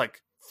to put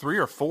like 3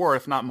 or 4,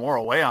 if not more,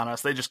 away on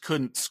us, they just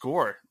couldn't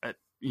score at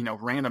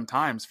random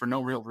times for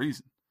no real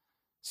reason.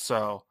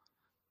 So,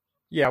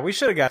 yeah, we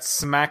should have got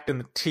smacked in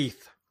the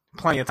teeth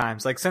plenty of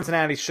times. Like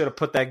Cincinnati should have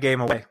put that game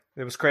away.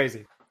 It was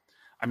crazy.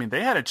 I mean,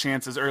 they had a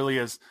chance as early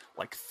as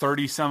like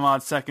 30 some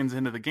odd seconds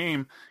into the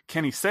game.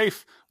 Kenny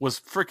Safe was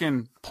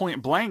freaking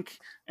point blank,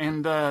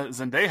 and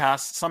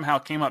Zendejas somehow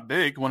came up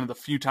big. One of the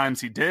few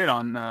times he did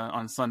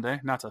on Sunday.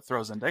 Not to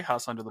throw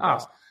Zendejas under the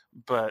bus,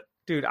 but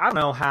dude, I don't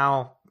know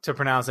how to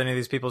pronounce any of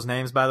these people's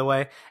names, by the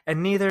way,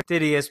 and neither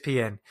did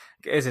ESPN.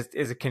 Is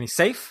it Kenny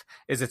Safe?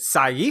 Is it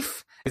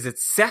Saif? Is it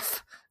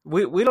Seth?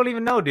 We don't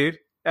even know, dude.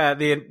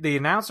 The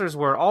announcers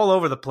were all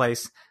over the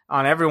place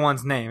on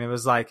everyone's name. It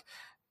was like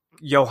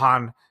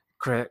Johan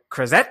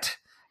Crezet,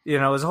 it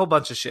was a whole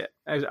bunch of shit.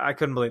 I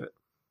couldn't believe it.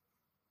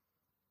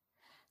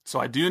 So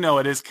I do know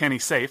it is Kenny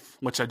Safe,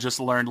 which I just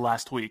learned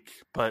last week.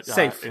 But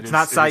Safe. It's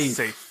not Saif.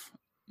 Safe.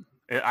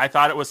 I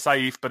thought it was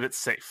Saif, but it's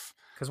Safe.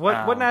 Because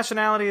what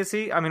nationality is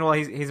he? I mean, well,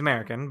 he's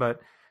American,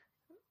 but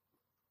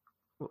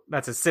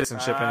that's his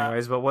citizenship,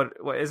 anyways. But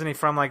what isn't he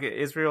from, like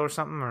Israel or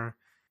something? Or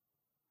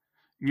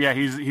yeah,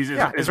 he's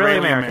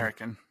Israeli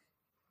American.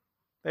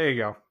 There you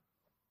go.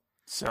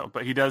 So,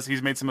 but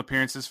he's made some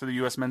appearances for the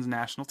U.S. men's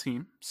national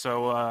team.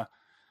 So,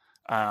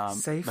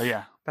 Safe? But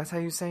yeah. That's how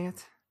you say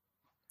it?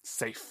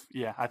 Safe.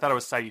 Yeah. I thought it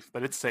was Saif,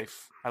 but it's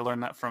Safe. I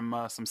learned that from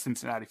some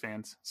Cincinnati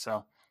fans.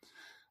 So,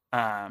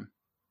 but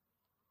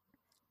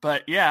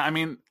yeah, I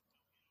mean,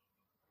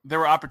 there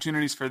were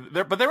opportunities for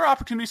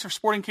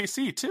Sporting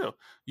KC too.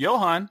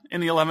 Johan in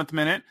the 11th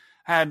minute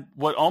had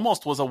what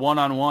almost was a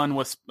one-on-one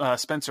with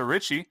Spencer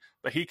Ritchie,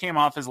 but he came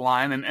off his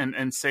line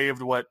and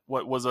saved what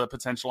was a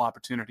potential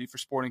opportunity for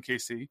Sporting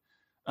KC.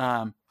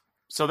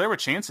 So there were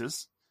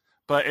chances,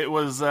 but it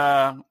was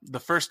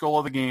the first goal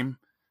of the game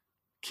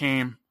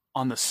came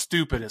on the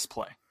stupidest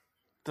play.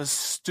 The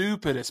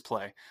stupidest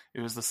play. It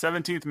was the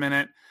 17th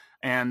minute,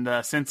 and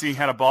Cincy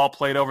had a ball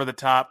played over the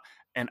top,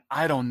 and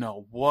I don't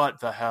know what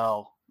the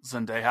hell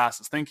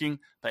Zendejas is thinking,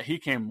 but he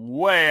came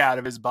way out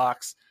of his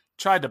box,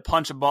 tried to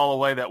punch a ball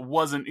away that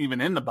wasn't even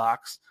in the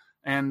box,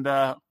 and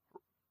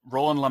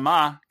Roland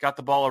Lama got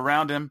the ball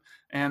around him,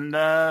 and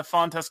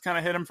Fontes kind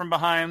of hit him from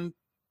behind.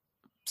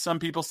 Some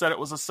people said it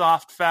was a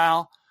soft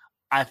foul.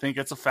 I think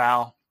it's a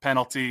foul.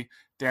 Penalty.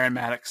 Darren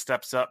Maddox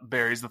steps up,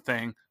 buries the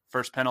thing.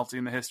 First penalty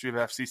in the history of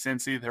FC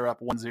Cincy. They're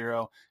up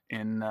 1-0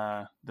 in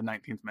the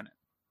 19th minute.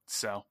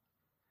 So,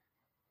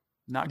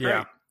 not great.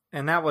 Yeah,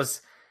 and that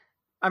was,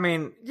 it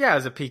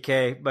was a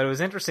PK, but it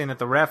was interesting that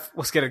the ref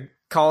was going to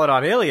call it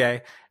on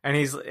Ilie, and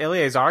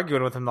Ilie's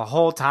arguing with him the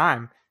whole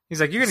time. He's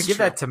like, "You're going to give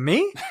that to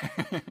me?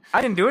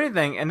 I didn't do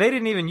anything." And they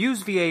didn't even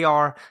use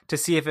VAR to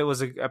see if it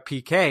was a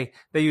PK.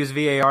 They used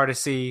VAR to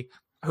see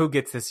who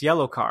gets this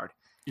yellow card.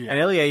 Yeah. And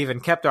Ilie even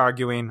kept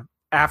arguing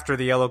after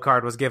the yellow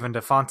card was given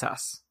to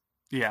Fontas.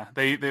 Yeah,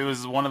 it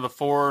was one of the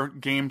 4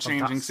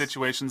 game-changing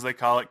situations, they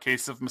call it,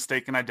 case of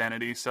mistaken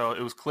identity. So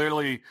it was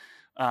clearly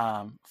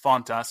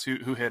Fontas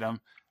who hit him.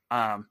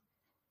 I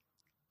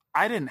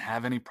didn't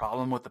have any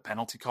problem with the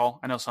penalty call.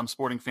 I know some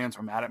Sporting fans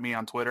were mad at me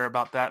on Twitter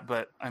about that,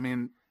 but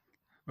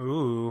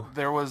Ooh.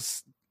 There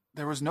was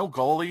no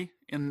goalie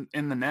in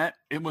the net.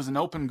 It was an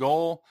open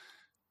goal.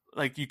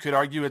 Like, you could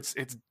argue it's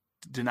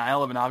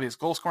denial of an obvious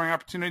goal scoring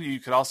opportunity. You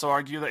could also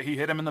argue that he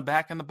hit him in the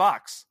back in the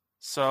box.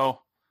 So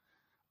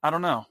I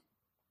don't know,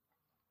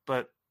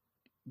 but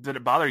did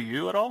it bother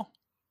you at all?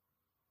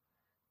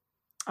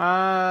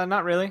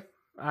 Not really.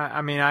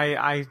 I mean,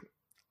 I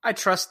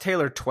trust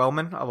Taylor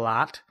Twellman a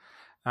lot.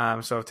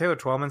 So if Taylor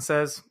Twellman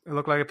says it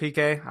looked like a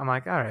PK, I'm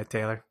like, all right,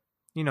 Taylor,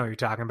 you know what you're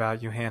talking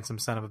about, you handsome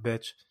son of a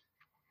bitch.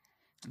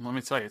 Let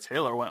me tell you,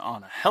 Taylor went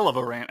on a hell of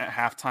a rant at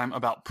halftime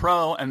about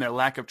Pro and their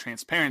lack of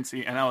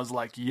transparency, and I was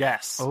like,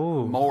 yes,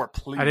 more,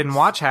 please. I didn't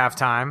watch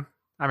halftime.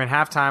 I mean,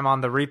 halftime on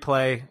the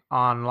replay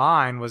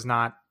online was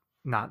not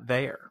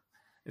there.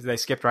 They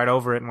skipped right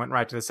over it and went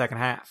right to the second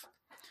half.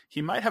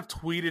 He might have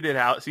tweeted it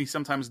out. He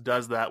sometimes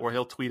does that where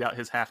he'll tweet out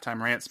his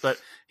halftime rants, but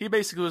he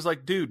basically was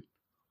like, dude,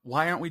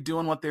 why aren't we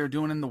doing what they were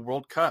doing in the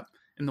World Cup?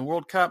 In the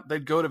World Cup,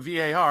 they'd go to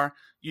VAR.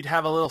 You'd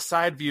have a little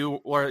side view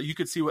where you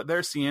could see what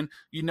they're seeing.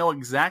 You know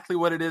exactly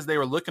what it is they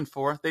were looking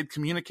for. They'd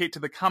communicate to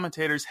the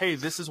commentators, hey,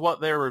 this is what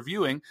they're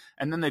reviewing.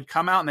 And then they'd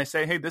come out and they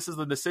say, hey, this is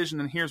the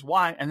decision and here's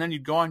why. And then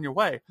you'd go on your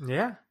way.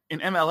 Yeah. In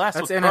MLS,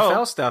 that's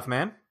NFL stuff,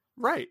 man.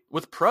 Right.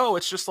 With Pro,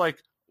 it's just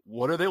like,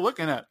 what are they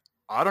looking at?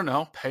 I don't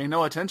know. Pay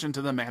no attention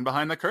to the man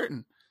behind the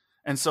curtain.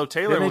 And so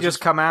Taylor then they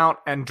just come out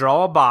and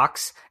draw a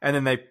box and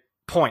then they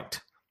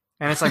point.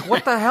 And it's like,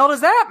 what the hell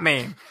does that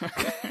mean?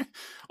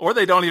 Or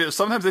they don't even.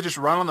 Sometimes they just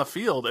run on the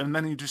field, and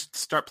then you just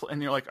start playing.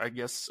 And you're like, I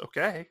guess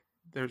okay.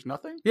 There's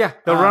nothing. Yeah,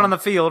 they'll run on the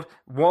field,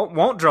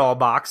 won't draw a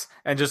box,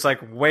 and just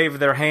like wave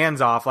their hands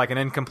off like an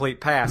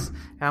incomplete pass.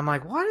 And I'm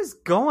like, what is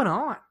going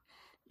on?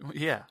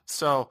 Yeah.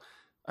 So,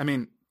 I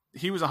mean,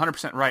 he was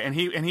 100% right, and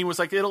he was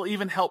like, it'll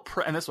even help.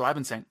 And this is what I've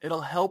been saying.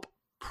 It'll help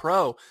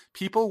Pro.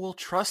 People will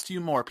trust you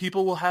more.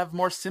 People will have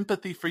more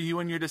sympathy for you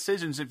and your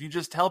decisions if you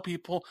just tell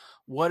people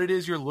what it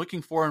is you're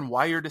looking for and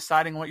why you're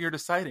deciding what you're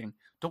deciding.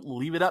 Don't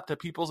leave it up to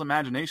people's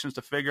imaginations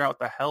to figure out what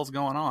the hell's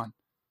going on.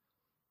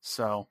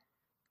 So,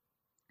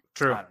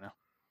 true. I don't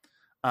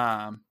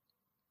know.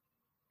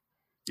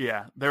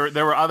 Yeah,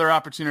 there were other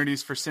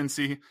opportunities for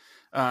Cincy.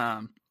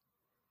 Darren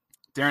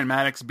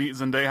Maddox beat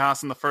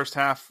Zendejas in the first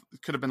half.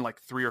 It could have been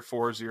like 3 or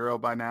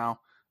 4-0 by now.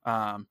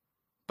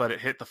 But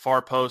it hit the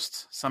far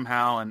post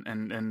somehow,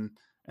 and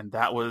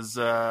that was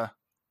the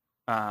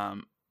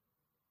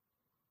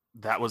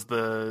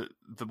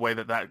way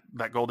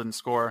that goal didn't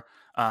score.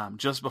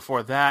 Just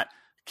before that,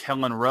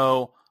 Kellen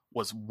Rowe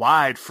was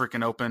wide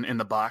freaking open in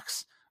the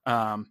box,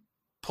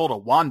 pulled a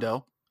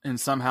Wando and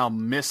somehow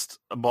missed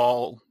a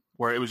ball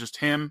where it was just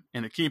him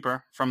and the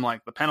keeper from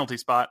like the penalty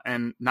spot,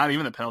 and not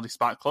even the penalty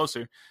spot,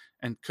 closer,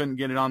 and couldn't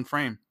get it on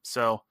frame.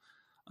 So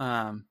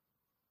it's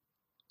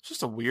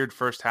just a weird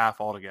first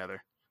half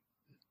altogether.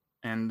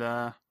 And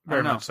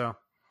very much so.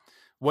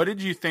 What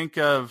did you think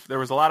of? There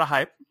was a lot of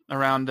hype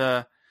around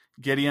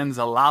Gideon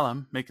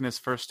Zelalem making his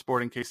first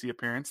Sporting KC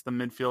appearance, the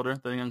midfielder,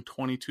 the young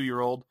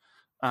 22-year-old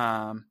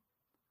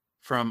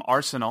from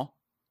Arsenal.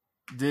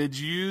 Did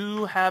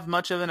you have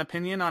much of an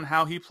opinion on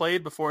how he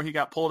played before he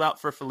got pulled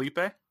out for Felipe?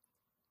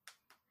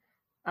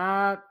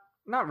 Not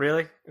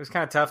really. It was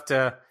kind of tough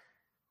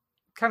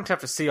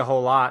to see a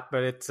whole lot,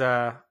 but it's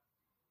I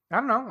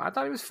don't know. I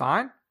thought he was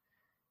fine.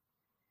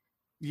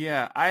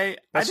 Yeah,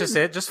 that's just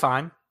it, just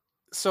fine.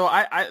 So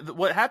I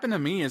what happened to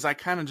me is I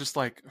kind of just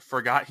like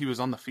forgot he was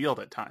on the field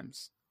at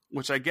times,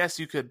 which I guess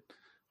you could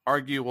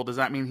argue, well, does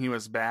that mean he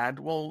was bad?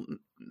 Well,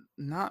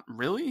 not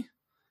really.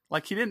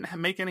 Like, he didn't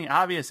make any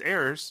obvious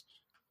errors,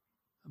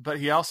 but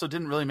he also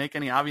didn't really make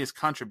any obvious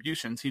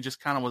contributions. He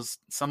just kind of was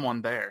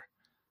someone there.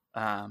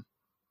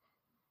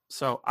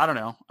 So I don't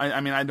know.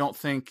 I mean, I don't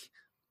think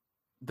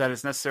that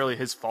it's necessarily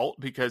his fault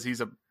because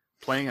he's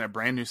playing in a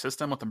brand new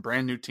system with a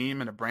brand new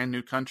team in a brand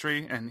new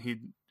country, and he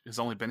has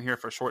only been here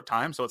for a short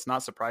time, so it's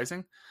not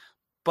surprising.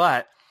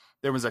 But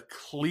there was a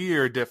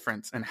clear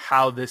difference in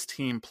how this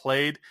team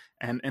played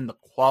and in the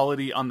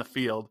quality on the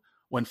field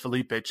when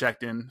Felipe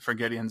checked in for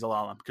Gideon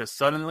Zelalem, because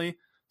suddenly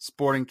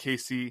Sporting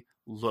KC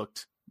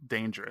looked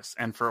dangerous.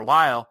 And for a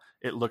while,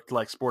 it looked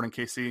like Sporting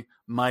KC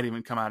might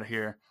even come out of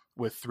here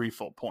with 3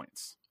 full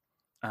points.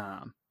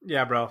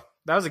 Yeah, bro.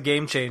 That was a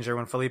game changer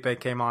when Felipe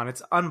came on.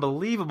 It's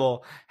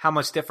unbelievable how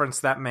much difference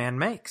that man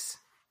makes.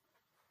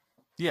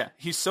 Yeah,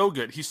 he's so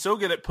good. He's so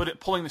good at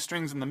pulling the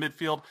strings in the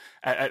midfield,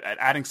 at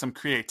adding some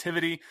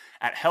creativity,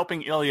 at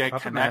helping Ilya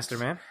connect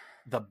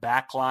the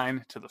back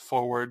line to the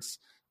forwards.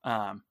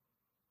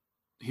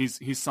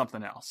 He's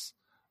something else.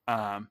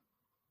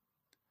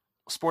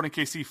 Sporting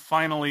KC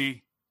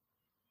finally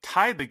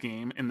tied the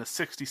game in the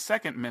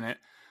 62nd minute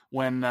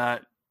when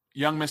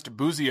young Mr.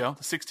 Buzio,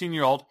 the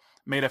 16-year-old,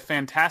 made a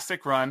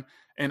fantastic run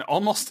and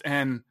almost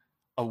a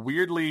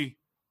weirdly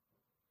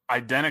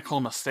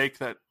identical mistake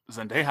that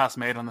Zendejas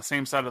made on the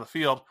same side of the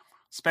field.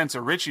 Spencer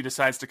Ritchie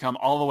decides to come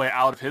all the way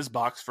out of his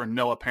box for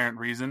no apparent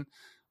reason.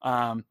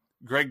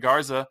 Greg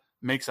Garza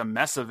makes a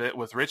mess of it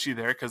with Ritchie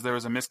there because there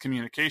was a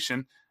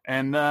miscommunication.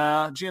 And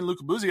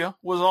Gianluca Buzio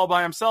was all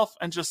by himself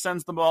and just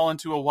sends the ball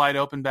into a wide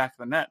open back of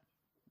the net.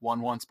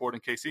 1-1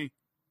 Sporting KC.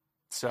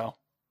 So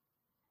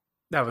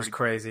That was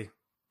crazy.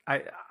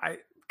 I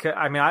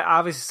mean, I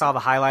obviously saw the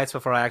highlights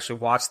before I actually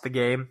watched the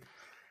game.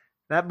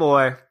 That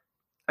boy,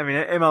 I mean,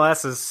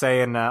 MLS is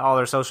saying all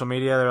their social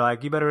media, they're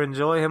like, you better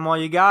enjoy him while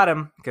you got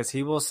him because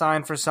he will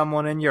sign for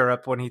someone in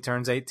Europe when he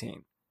turns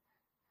 18.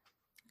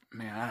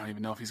 Man, I don't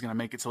even know if he's going to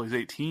make it till he's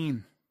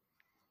 18.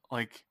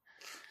 Like,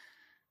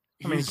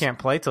 I mean, he can't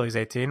play till he's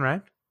 18,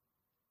 right?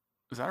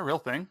 Is that a real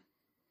thing?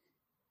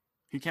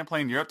 He can't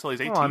play in Europe till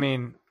he's 18? Well, I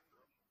mean,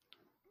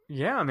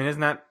 yeah. I mean,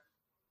 isn't that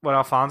what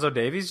Alphonso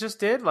Davies just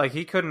did? Like,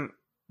 he couldn't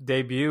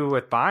debut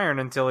with Bayern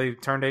until he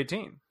turned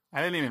 18.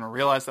 I didn't even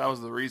realize that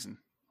was the reason.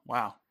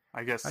 Wow.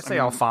 I guess. I mean,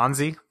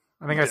 Alfonsi.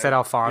 I think I said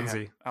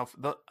Alfonsi. Yeah.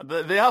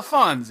 The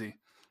Alfonsi.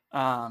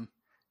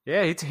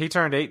 Yeah, he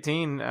turned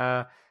 18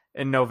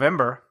 in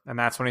November, and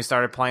that's when he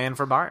started playing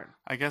for Bayern.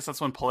 I guess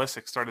that's when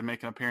Pulisic started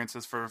making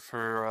appearances for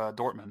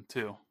Dortmund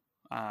too.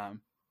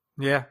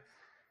 Yeah.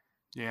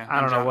 Yeah.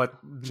 I don't know what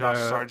Josh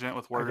Sargent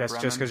with Werder I guess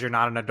Bremen. just because you're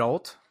not an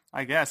adult.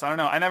 I guess. I don't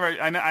know.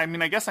 I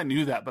mean, I guess I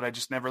knew that, but I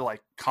just never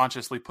like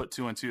consciously put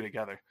two and two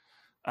together.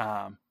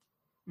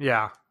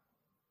 Yeah.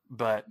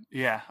 But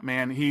yeah,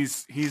 man,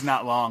 he's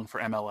not long for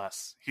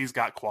MLS. He's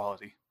got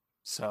quality.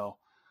 So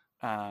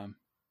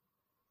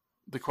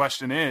the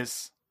question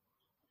is,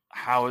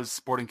 how is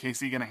Sporting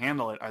KC going to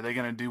handle it? Are they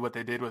going to do what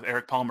they did with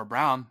Eric Palmer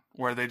Brown,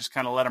 where they just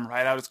kind of let him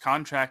ride out his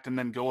contract and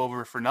then go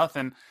over for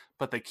nothing,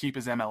 but they keep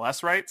his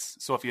MLS rights?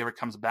 So if he ever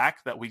comes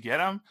back, that we get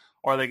him,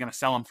 or are they going to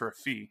sell him for a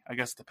fee? I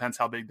guess it depends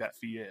how big that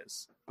fee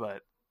is,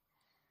 but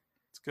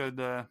it's good.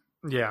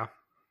 Yeah.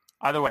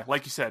 Either way,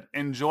 like you said,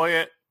 enjoy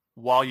it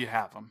while you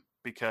have him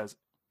because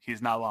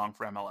he's not long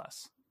for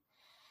MLS.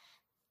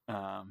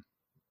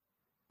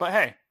 But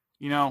hey,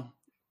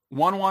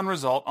 1-1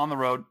 result on the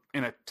road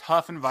in a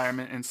tough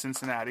environment in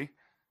Cincinnati.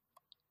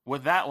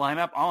 With that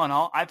lineup, all in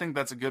all, I think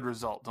that's a good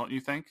result, don't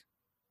you think?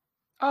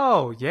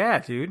 Oh, yeah,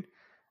 dude.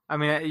 I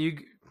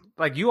mean,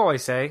 you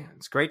always say,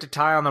 it's great to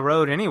tie on the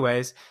road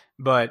anyways,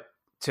 but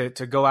to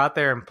go out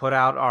there and put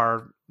out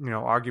our,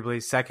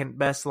 arguably second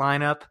best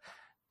lineup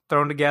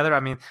thrown together. I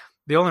mean,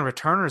 the only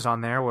returners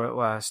on there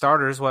were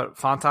starters.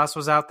 Fontas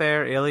was out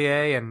there,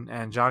 Ilie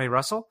and Johnny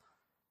Russell.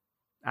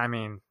 I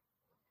mean,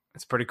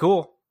 it's pretty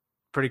cool.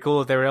 Pretty cool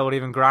that they were able to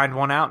even grind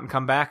one out and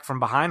come back from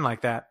behind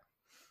like that.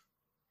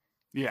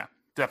 Yeah,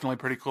 definitely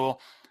pretty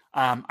cool.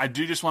 I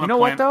do just want to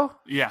what, though?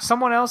 Yeah.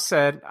 Someone else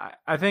said,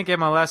 I think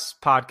MLS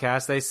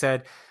podcast, they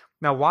said,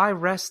 now why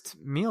rest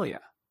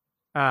Melia?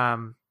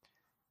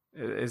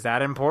 Is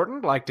that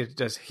important? Like,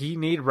 does he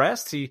need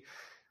rest?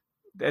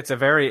 It's a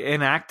very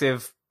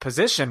inactive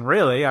position,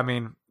 really. I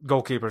mean,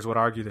 goalkeepers would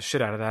argue the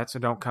shit out of that, so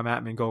don't come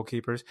at me,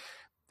 goalkeepers.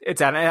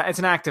 It's an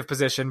active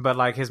position, but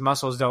like his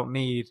muscles don't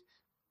need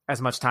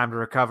as much time to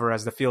recover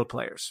as the field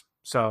players.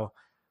 So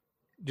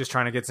just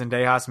trying to get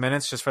Zendejas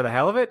minutes just for the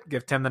hell of it,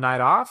 give Tim the night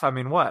off. I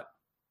mean, what?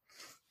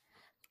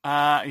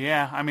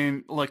 Yeah. I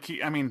mean, look, there's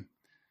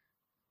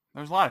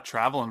a lot of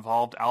travel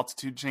involved,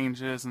 altitude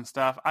changes and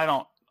stuff. I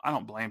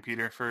don't blame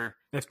Peter for.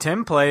 If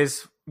Tim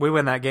plays, we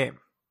win that game.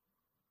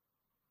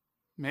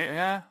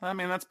 Yeah. I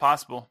mean, that's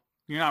possible.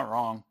 You're not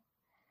wrong.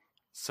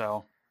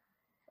 So,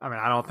 I mean,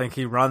 I don't think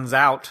he runs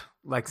out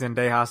like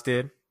Zendejas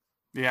did.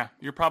 Yeah,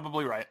 you're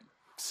probably right.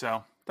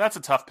 So that's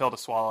a tough pill to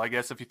swallow, I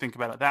guess, if you think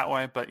about it that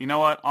way. But you know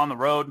what? On the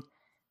road,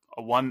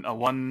 a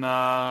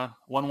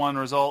 1-1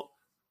 result,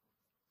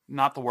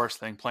 not the worst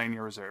thing, playing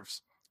your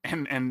reserves.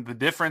 And the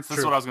difference, this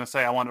is what I was going to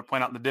say, I wanted to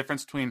point out the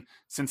difference between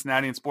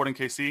Cincinnati and Sporting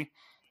KC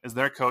is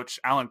their coach,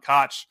 Alan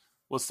Koch,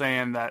 was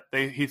saying that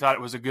he thought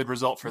it was a good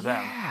result for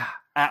them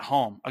at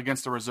home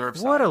against the reserve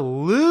side. What a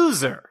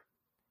loser.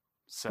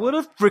 What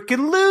a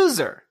freaking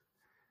loser.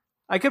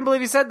 I couldn't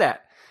believe he said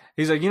that.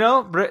 He's like,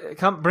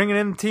 bringing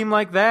in a team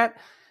like that,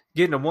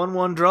 getting a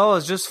 1-1 draw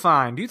is just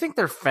fine. Do you think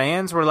their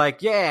fans were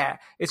like, yeah,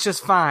 it's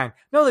just fine?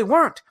 No, they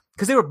weren't,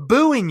 because they were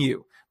booing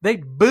you. They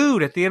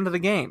booed at the end of the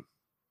game.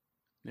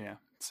 Yeah,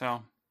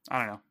 so I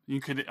don't know.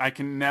 I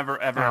can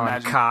never ever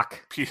imagine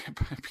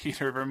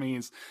Peter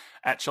Vermees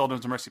at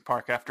Children's Mercy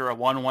Park after a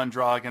 1-1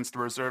 draw against the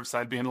reserve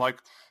side being like,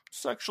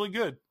 it's actually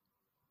good.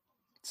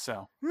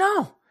 So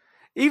no.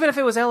 Even if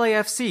it was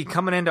LAFC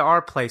coming into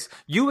our place,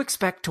 you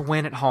expect to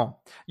win at home.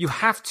 You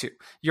have to.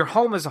 Your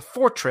home is a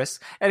fortress,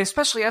 and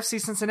especially FC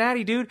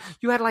Cincinnati, dude.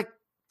 You had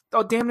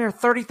damn near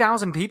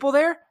 30,000 people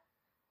there,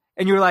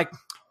 and you were like,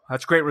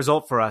 that's a great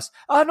result for us.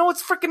 No,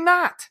 it's freaking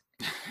not.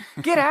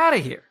 Get out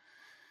of here.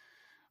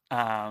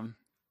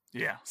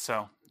 Yeah,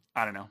 so,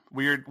 I don't know.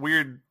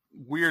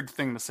 Weird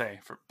thing to say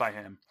by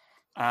him.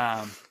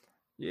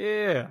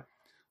 Yeah.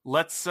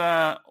 Let's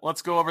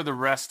go over the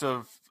rest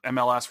of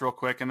MLS real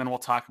quick, and then we'll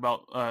talk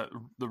about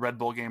the Red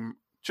Bull game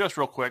just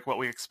real quick, what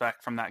we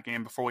expect from that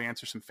game before we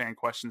answer some fan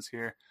questions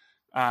here.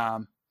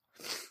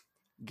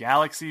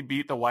 Galaxy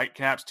beat the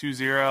Whitecaps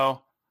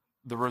 2-0.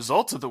 The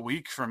results of the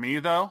week for me,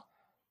 though,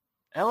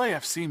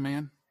 LAFC,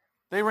 man.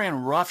 They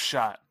ran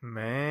roughshod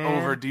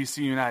over DC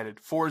United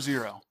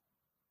 4-0.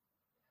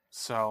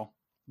 So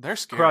they're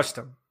scary. Crushed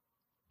them.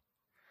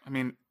 I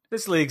mean,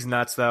 this league's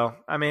nuts, though.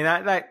 I mean,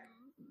 that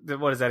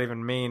what does that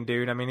even mean,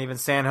 dude? I mean, even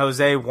San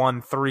Jose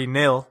won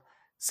 3-0.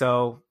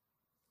 So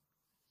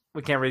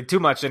we can't read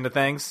too much into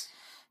things.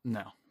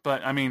 No.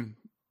 But, I mean,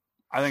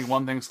 I think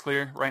one thing's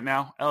clear right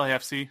now.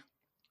 LAFC,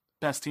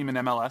 best team in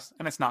MLS,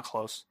 and it's not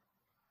close.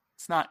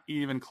 It's not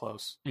even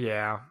close.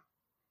 Yeah.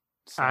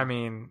 So, I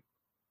mean,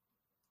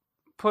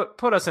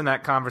 put us in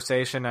that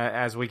conversation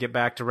as we get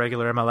back to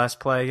regular MLS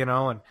play,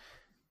 and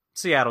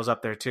Seattle's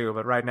up there too.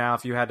 But right now,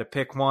 if you had to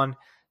pick one,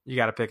 you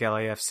got to pick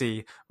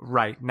LAFC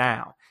right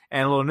now.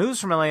 And a little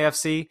news from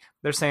LAFC,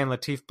 they're saying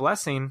Latif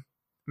Blessing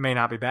may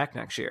not be back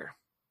next year.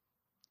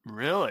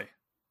 Really?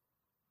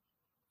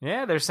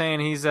 Yeah, they're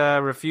saying he's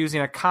refusing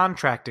a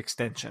contract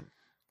extension.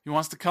 He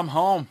wants to come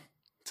home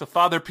to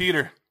Father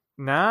Peter.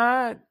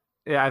 Nah,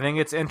 yeah, I think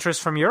it's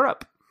interest from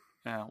Europe.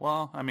 Yeah,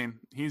 well, I mean,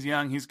 he's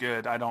young, he's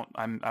good. I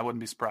wouldn't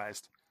be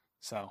surprised.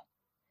 So,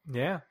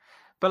 yeah,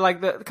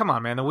 but come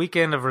on, man, the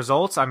weekend of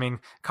results. I mean,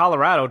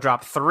 Colorado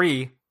dropped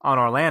 3 on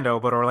Orlando,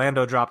 but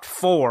Orlando dropped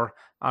 4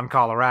 on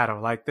Colorado.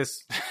 Like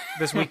this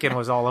weekend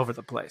was all over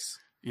the place.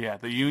 Yeah,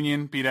 the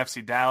Union beat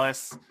FC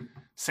Dallas,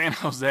 San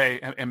Jose,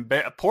 and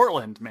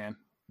Portland. Man,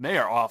 they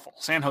are awful.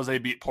 San Jose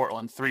beat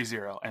Portland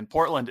 3-0, and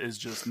Portland is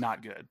just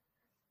not good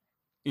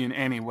in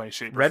any way,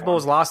 shape, or Red form.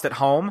 Bulls lost at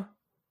home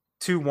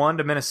 2-1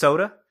 to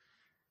Minnesota.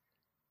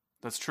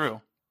 That's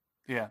true.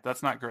 Yeah,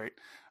 that's not great.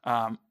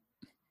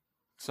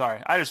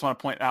 Sorry, I just want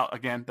to point out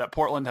again that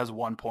Portland has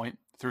 1 point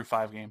through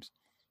 5 games.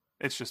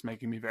 It's just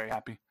making me very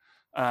happy.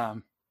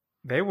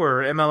 They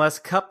were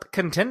MLS Cup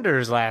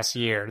contenders last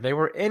year. They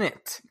were in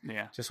it.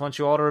 Yeah. Just want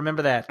you all to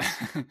remember that.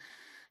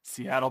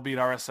 Seattle beat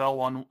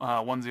RSL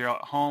 1-0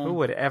 at home. Who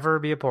would ever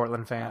be a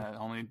Portland fan?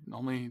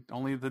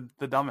 Only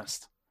the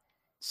dumbest.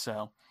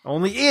 So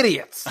only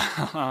idiots.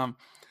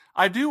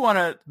 I do want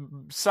to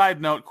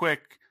side note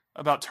quick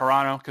about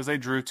Toronto because they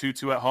drew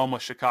 2-2 at home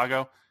with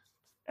Chicago.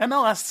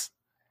 MLS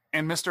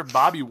and Mr.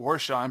 Bobby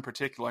Warshaw in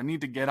particular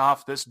need to get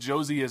off this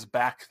Josie is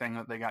back thing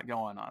that they got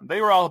going on.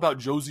 They were all about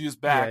Josie is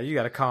back. Yeah, you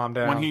got to calm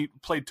down. When he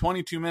played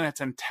 22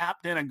 minutes and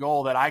tapped in a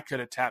goal that I could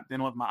have tapped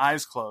in with my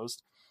eyes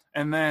closed.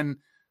 And then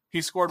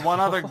he scored one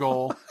other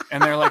goal,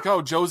 and they're like,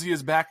 oh, Josie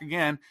is back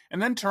again.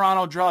 And then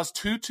Toronto draws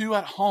 2-2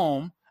 at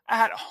home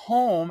at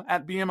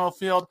BMO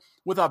Field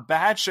with a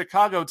bad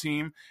Chicago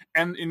team.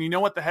 And you know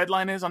what the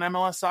headline is on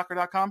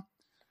MLSsoccer.com?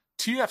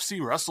 TFC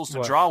wrestles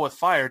to draw with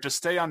fire to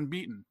stay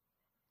unbeaten.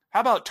 How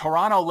about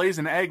Toronto lays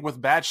an egg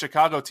with bad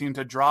Chicago team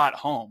to draw at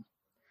home?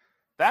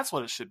 That's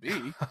what it should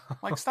be.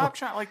 Like, stop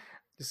trying. Like,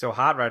 you're so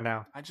hot right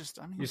now.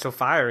 You're so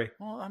fiery.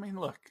 Well, I mean,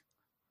 look,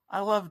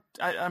 I love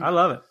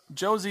it.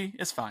 Josie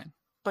is fine,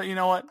 but you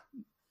know what?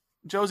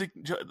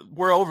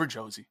 We're over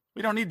Josie.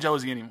 We don't need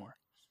Josie anymore.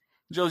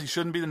 Josie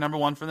shouldn't be the number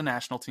 1 for the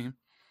national team.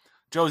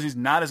 Josie's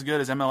not as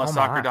good as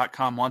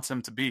MLSsoccer.com wants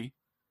him to be.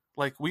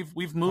 Like,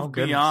 we've moved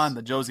beyond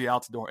the Josie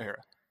Altidore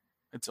era.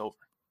 It's over.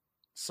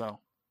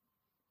 So,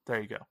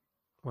 there you go.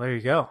 Well, there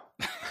you go.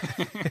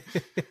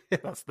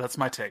 That's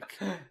my take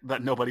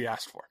that nobody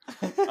asked for.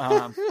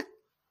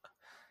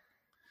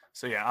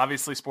 So yeah,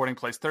 obviously Sporting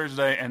plays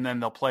Thursday, and then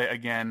they'll play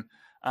again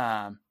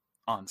on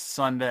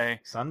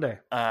Sunday.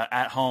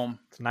 At home.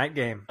 It's a night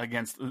game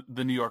against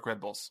the New York Red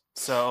Bulls.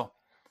 So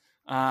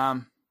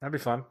that'd be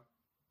fun.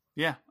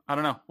 Yeah, I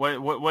don't know.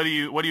 What do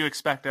you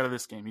expect out of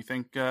this game? You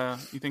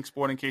think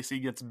Sporting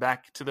KC gets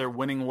back to their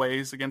winning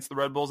ways against the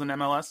Red Bulls in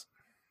MLS?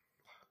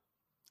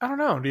 I don't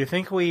know. Do you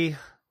think we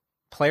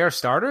play our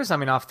starters? I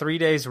mean, off 3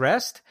 days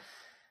rest.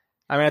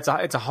 I mean,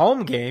 it's a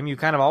home game. You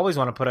kind of always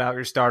want to put out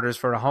your starters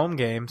for a home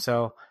game.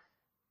 So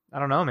I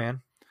don't know,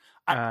 man.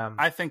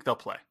 I think they'll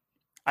play.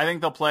 I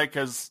think they'll play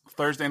because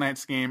Thursday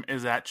night's game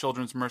is at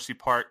Children's Mercy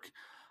Park.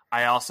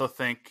 I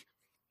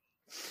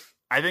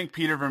think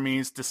Peter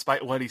Vermes,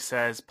 despite what he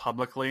says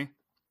publicly,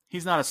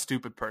 he's not a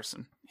stupid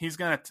person.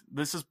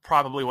 This is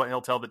probably what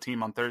he'll tell the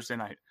team on Thursday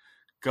night.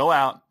 Go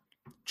out,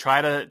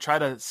 try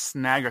to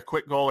snag a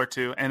quick goal or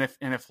two, and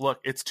if look,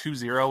 it's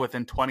 2-0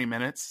 within 20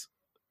 minutes,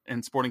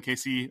 and Sporting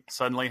KC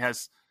suddenly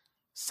has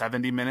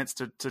 70 minutes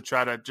to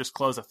try to just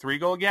close a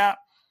 3-goal gap,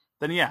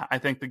 then yeah, I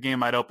think the game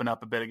might open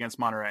up a bit against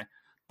Monterrey.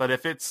 But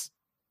if it's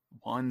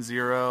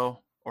 1-0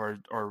 or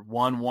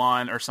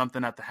 1-1 or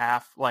something at the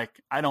half,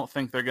 like, I don't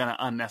think they're going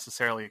to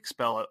unnecessarily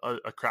expel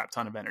a crap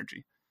ton of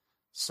energy.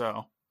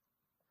 So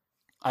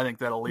I think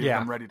that'll leave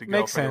them ready to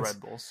go for the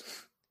Red Bulls.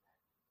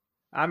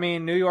 I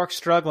mean, New York's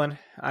struggling.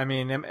 I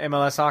mean,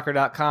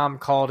 MLSsoccer.com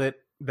called it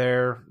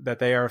that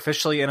they are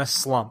officially in a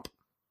slump.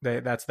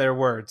 That's their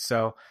word.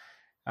 So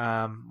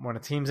when a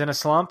team's in a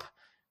slump,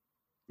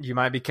 you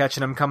might be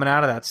catching them coming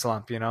out of that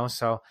slump,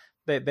 So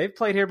they've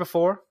played here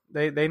before.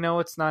 They know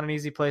it's not an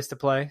easy place to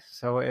play.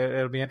 So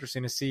it'll be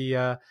interesting to see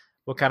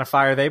what kind of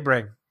fire they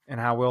bring and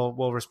how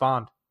we'll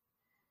respond.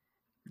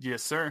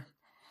 Yes, sir.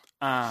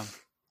 A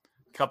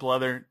couple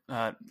other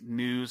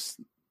news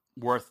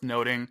worth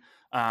noting.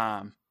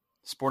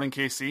 Sporting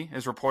KC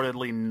is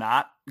reportedly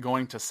not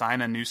going to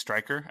sign a new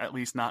striker, at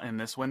least not in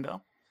this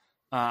window.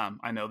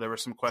 I know there were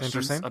some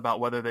questions about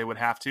whether they would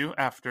have to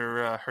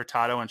after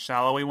Hurtado and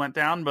Shallowy went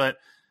down, but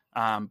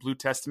Blue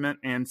Testament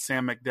and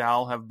Sam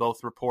McDowell have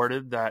both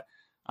reported that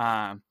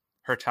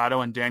Hurtado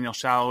and Daniel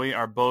Shallowy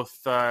are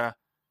both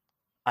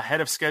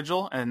ahead of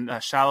schedule, and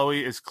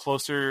Shallowy is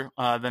closer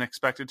than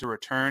expected to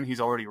return.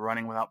 He's already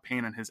running without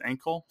pain in his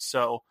ankle,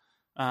 so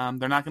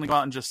they're not going to go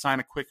out and just sign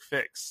a quick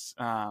fix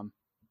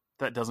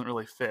that doesn't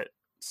really fit.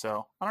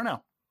 So I don't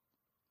know.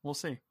 We'll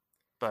see,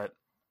 but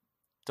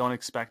don't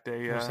expect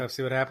we'll just have to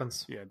see what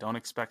happens. Yeah, don't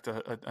expect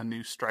a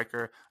new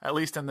striker, at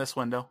least in this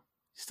window.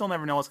 You still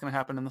never know what's going to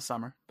happen in the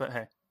summer, but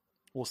hey,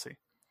 we'll see.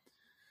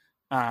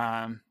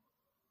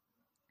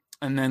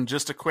 And then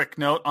just a quick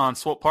note on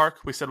Swope Park.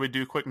 We said we'd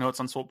do quick notes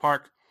on Swope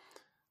Park.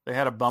 They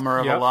had a bummer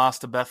of a loss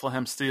to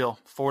Bethlehem Steel,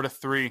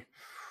 4-3.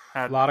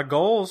 A lot of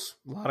goals.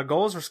 A lot of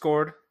goals were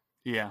scored.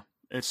 Yeah,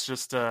 it's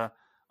just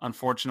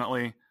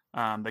unfortunately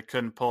they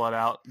couldn't pull it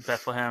out.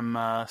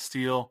 Bethlehem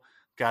Steel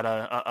got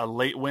a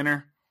late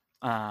winner.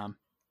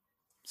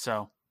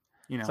 So,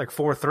 it's like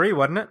 4-3,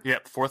 wasn't it?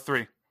 Yep,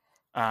 4-3.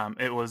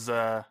 It was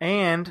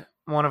and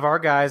one of our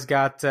guys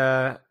got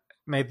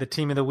made the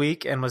team of the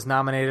week and was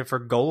nominated for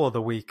goal of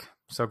the week.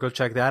 So go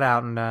check that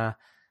out. And I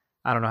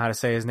don't know how to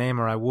say his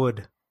name, or I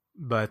would,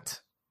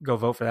 but go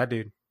vote for that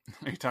dude.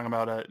 Are you talking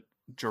about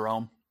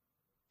Jerome?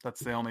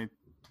 That's the only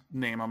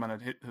name I'm going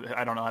to hit.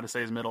 I don't know how to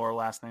say his middle or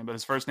last name, but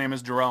his first name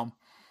is Jerome.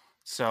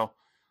 So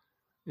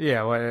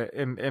yeah, what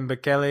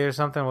Mbekele or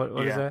something?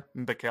 What is that?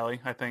 Mbekele,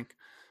 I think.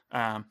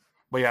 But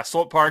yeah,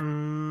 Swope Park.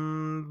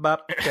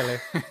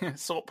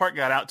 Swope Park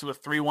got out to a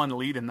 3-1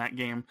 lead in that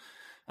game.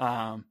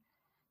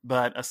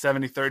 But a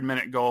 73rd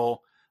minute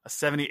goal, a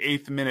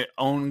 78th minute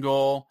own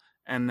goal,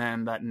 and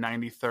then that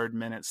 93rd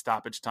minute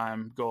stoppage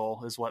time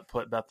goal is what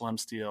put Bethlehem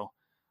Steel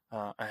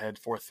ahead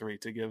 4-3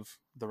 to give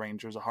the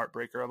Rangers a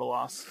heartbreaker of a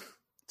loss.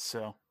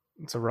 So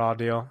it's a raw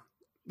deal.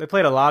 They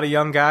played a lot of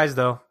young guys,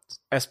 though.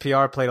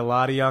 SPR played a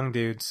lot of young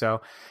dudes,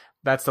 so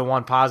that's the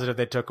one positive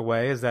they took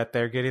away, is that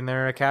they're getting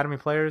their academy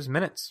players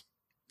minutes.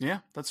 Yeah,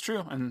 that's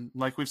true. And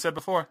like we've said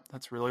before,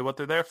 that's really what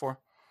they're there for.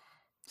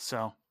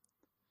 So,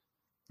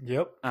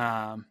 yep.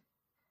 The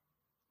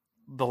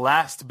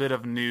last bit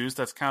of news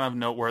that's kind of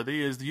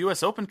noteworthy is the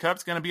U.S. Open Cup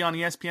is going to be on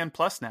ESPN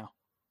Plus now.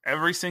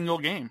 Every single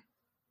game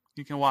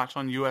you can watch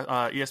on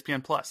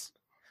ESPN Plus.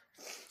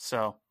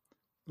 So,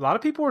 a lot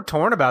of people were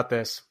torn about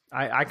this.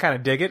 I kind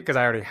of dig it because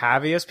I already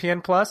have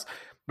ESPN Plus,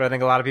 but I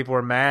think a lot of people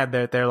were mad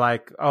that they're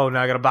like, oh,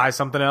 now I got to buy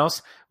something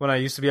else when I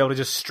used to be able to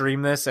just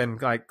stream this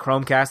and like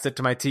Chromecast it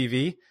to my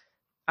TV.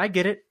 I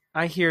get it.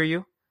 I hear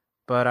you,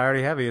 but I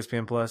already have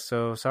ESPN Plus,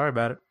 so sorry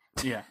about it.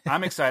 Yeah,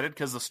 I'm excited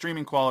because the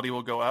streaming quality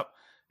will go up.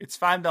 It's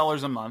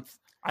 $5 a month.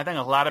 I think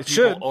a lot of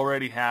people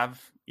already have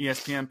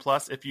ESPN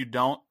Plus. If you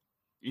don't,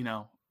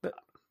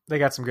 they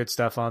got some good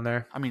stuff on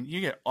there. I mean,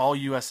 you get all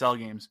USL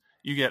games.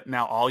 You get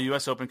now all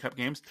U.S. Open Cup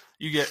games.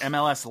 You get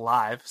MLS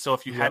Live. So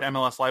if you had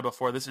MLS Live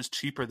before, this is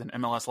cheaper than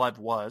MLS Live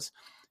was.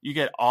 You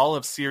get all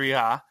of Serie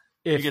A.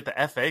 You get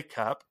the FA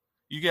Cup.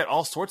 You get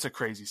all sorts of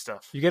crazy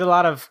stuff. You get a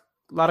lot of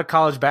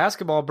college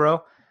basketball,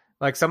 bro.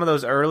 Like some of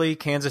those early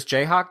Kansas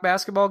Jayhawk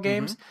basketball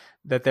games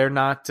that they're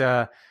not,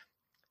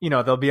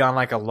 they'll be on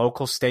like a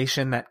local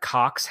station that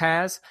Cox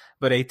has,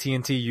 but AT&T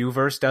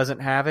Uverse doesn't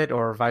have it,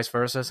 or vice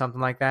versa,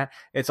 something like that.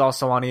 It's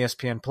also on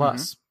ESPN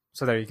Plus.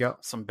 So there you go.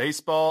 Some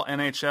baseball,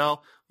 NHL,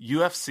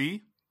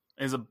 UFC.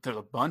 There's a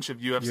bunch of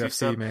UFC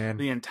stuff. Man.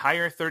 The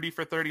entire 30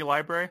 for 30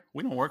 library.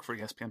 We don't work for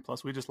ESPN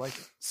Plus. We just like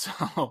it.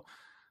 So,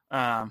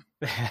 but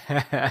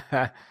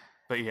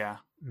yeah.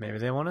 Maybe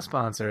they want to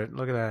sponsor it.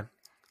 Look at that.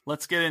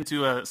 Let's get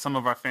into some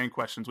of our fan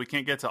questions. We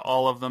can't get to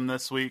all of them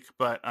this week,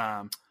 but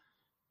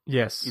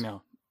yes.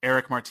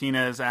 Eric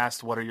Martinez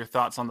asked, what are your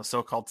thoughts on the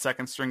so-called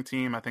second string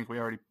team? I think we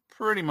already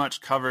pretty much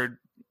covered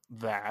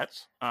that.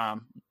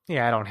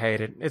 Yeah, I don't hate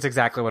it. It's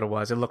exactly what it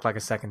was. It looked like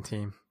a second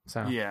team.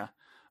 So yeah.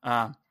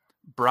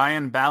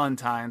 Brian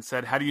Ballantyne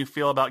said, how do you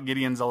feel about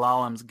Gideon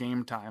Zalalam's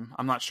game time?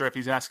 I'm not sure if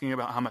he's asking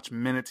about how much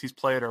minutes he's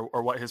played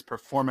or what his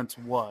performance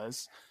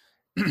was,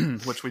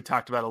 which we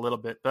talked about a little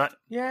bit, but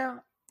yeah,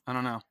 I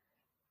don't know.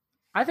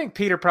 I think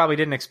Peter probably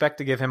didn't expect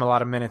to give him a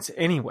lot of minutes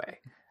anyway.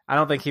 I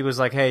don't think he was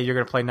like, hey, you're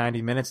going to play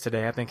 90 minutes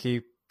today. I think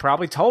he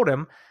probably told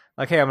him,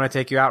 like, hey, I'm going to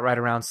take you out right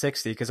around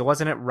 60, because it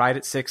wasn't it right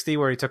at 60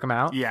 where he took him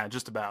out? Yeah,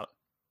 just about.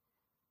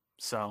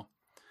 So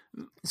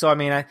I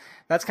mean,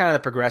 that's kind of the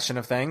progression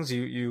of things.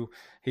 He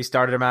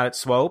started him out at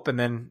Swope, and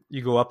then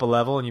you go up a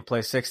level and you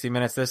play 60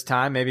 minutes this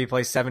time. Maybe he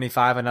plays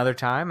 75 another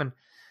time, and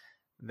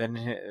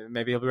then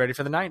maybe he'll be ready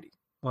for the 90.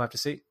 We'll have to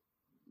see.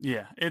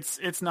 Yeah,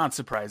 it's not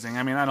surprising.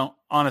 I mean, I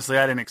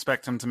didn't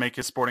expect him to make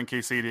his Sporting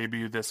KC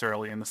debut this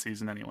early in the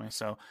season anyway.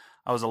 So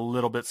I was a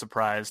little bit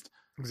surprised.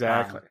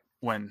 Exactly.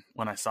 When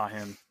I saw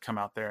him come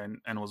out there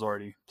and was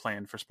already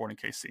playing for Sporting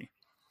KC.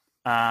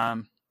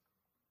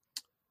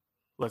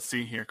 Let's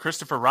see here.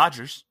 Christopher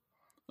Rogers,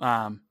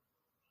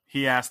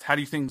 he asked, how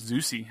do you think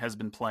Zusi has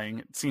been playing?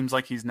 It seems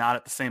like he's not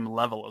at the same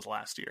level as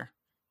last year.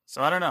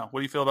 So I don't know.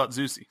 What do you feel about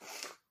Zusi?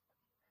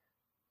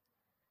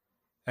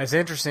 That's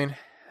interesting.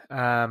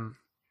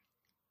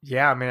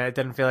 Yeah, I mean, it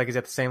doesn't feel like he's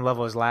at the same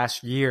level as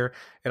last year.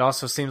 It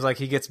also seems like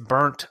he gets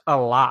burnt a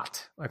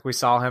lot. Like we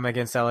saw him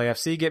against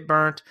LAFC get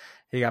burnt.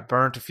 He got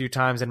burnt a few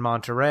times in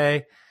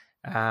Monterrey.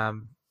 I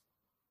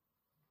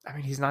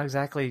mean, he's not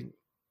exactly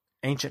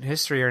ancient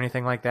history or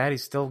anything like that.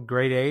 He's still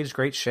great age,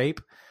 great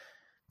shape,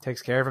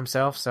 takes care of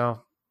himself.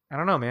 So I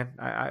don't know, man.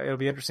 It'll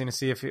be interesting to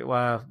see if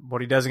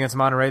what he does against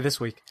Monterrey this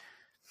week.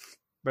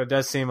 But it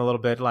does seem a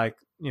little bit like,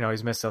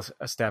 he's missed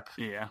a step.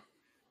 Yeah.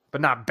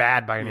 But not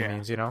bad by any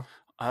means,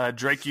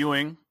 Drake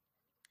Ewing,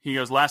 he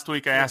goes, last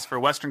week I asked for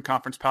Western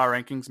Conference power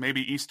rankings,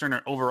 maybe Eastern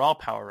or overall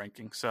power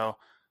rankings. So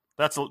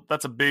that's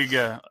a big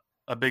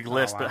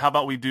list. Wow. But how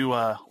about we do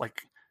a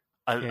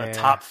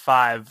top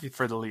 5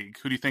 for the league?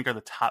 Who do you think are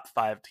the top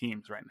 5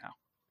 teams right now?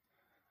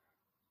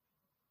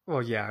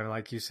 Well, yeah,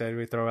 like you said,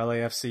 we throw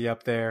LAFC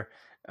up there.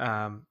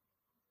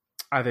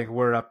 I think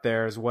we're up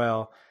there as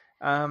well.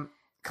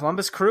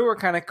 Columbus Crew are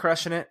kind of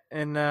crushing it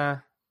in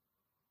the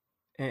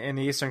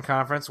Eastern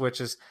Conference,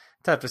 which is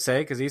tough to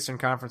say because the Eastern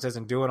Conference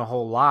isn't doing a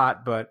whole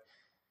lot. But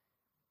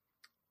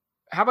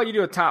how about you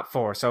do a top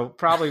 4? So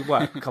probably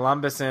what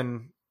Columbus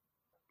and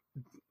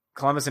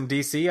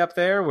DC up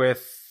there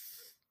with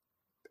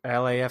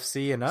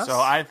LAFC and us.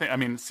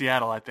 So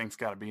Seattle I think's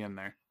got to be in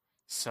there.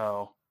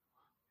 So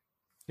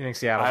you think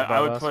Seattle? I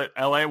would put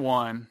LA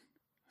 1,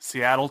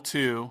 Seattle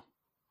 2,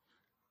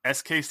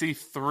 SKC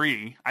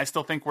 3. I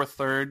still think we're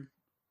 3rd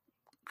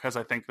because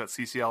I think that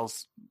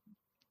CCL's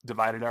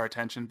divided our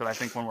attention. But I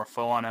think when we're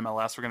full on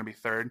MLS, we're going to be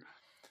 3rd.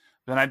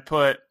 Then I'd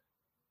put.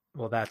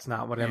 Well, that's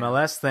not what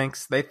MLS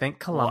thinks. They think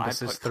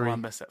Columbus is 3.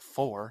 Columbus at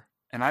 4.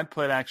 And I'd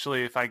put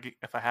actually if I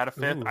had a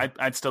 5th,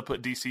 I'd still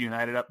put DC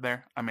United up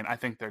there. I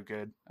think they're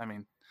good.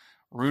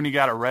 Rooney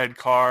got a red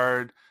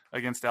card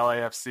against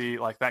LAFC.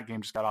 Like that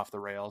game just got off the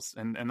rails,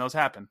 and those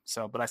happen.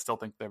 So, but I still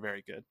think they're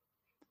very good.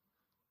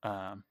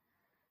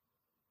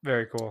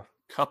 Very cool.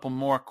 Couple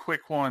more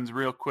quick ones,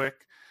 real quick.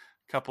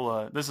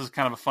 This is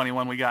kind of a funny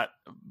one. We got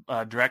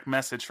a direct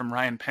message from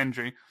Ryan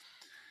Pendry.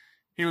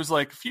 He was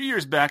like, a few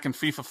years back in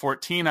FIFA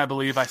 14, I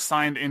believe, I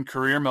signed in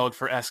career mode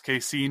for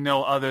SKC,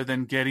 no other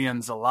than Gideon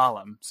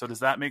Zalalem. So does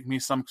that make me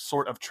some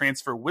sort of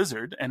transfer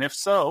wizard? And if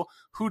so,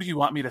 who do you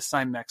want me to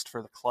sign next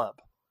for the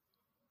club?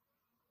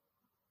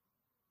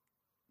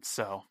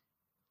 So,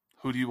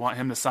 who do you want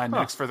him to sign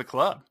next for the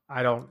club?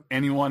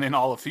 Anyone in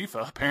all of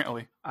FIFA,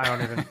 apparently.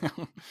 I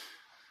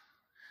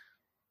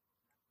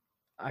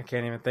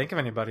can't even think of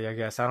anybody, I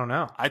guess. I don't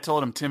know. I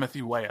told him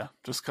Timothy Weah,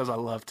 just because I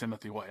love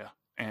Timothy Weah.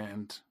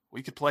 And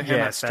we could play him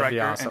at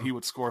striker, awesome. And he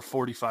would score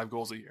 45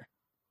 goals a year.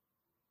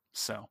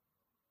 So,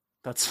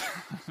 that's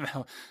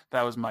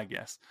that was my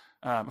guess.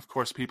 Of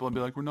course, people would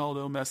be like,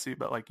 Ronaldo, Messi,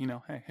 but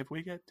hey, if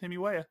we get Timmy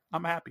Weah,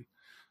 I'm happy.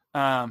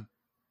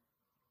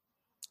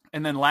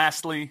 And then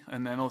lastly,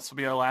 and then this will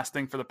be our last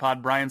thing for the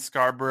pod, Brian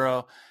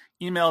Scarborough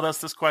emailed us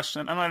this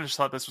question, and I just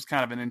thought this was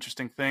kind of an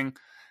interesting thing.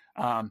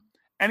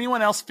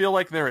 Anyone else feel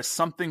like there is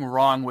something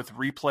wrong with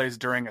replays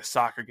during a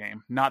soccer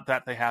game? Not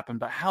that they happen,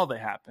 but how they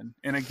happen.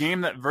 In a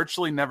game that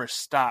virtually never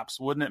stops,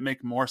 wouldn't it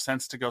make more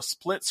sense to go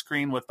split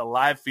screen with the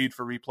live feed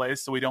for replays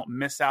so we don't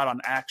miss out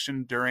on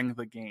action during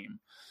the game?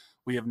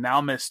 We have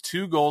now missed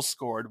 2 goals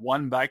scored,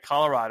 one by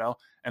Colorado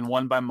and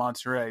one by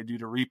Monterrey due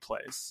to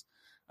replays.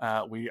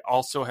 We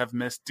also have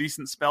missed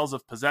decent spells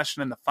of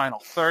possession in the final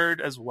third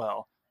as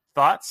well.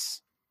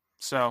 Thoughts?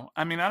 So,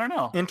 I don't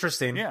know.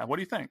 Interesting. Yeah, what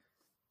do you think?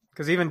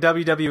 Because even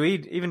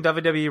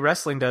WWE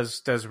Wrestling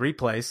does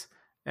replays,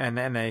 and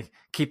they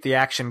keep the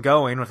action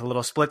going with a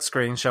little split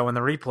screen showing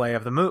the replay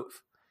of the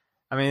move.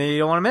 You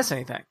don't want to miss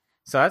anything.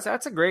 So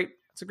that's a great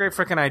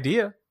freaking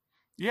idea.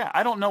 Yeah,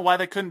 I don't know why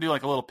they couldn't do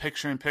like a little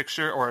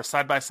picture-in-picture or a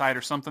side-by-side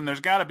or something.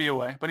 There's got to be a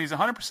way, but he's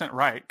 100%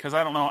 right, because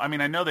I don't know. I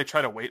know they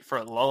try to wait for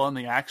a lull in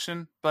the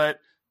action, but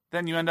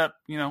then you end up,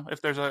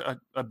 if there's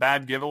a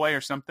bad giveaway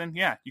or something,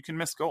 yeah, you can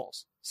miss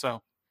goals.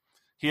 So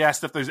he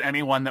asked if there's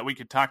anyone that we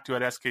could talk to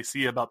at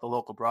SKC about the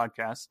local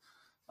broadcast.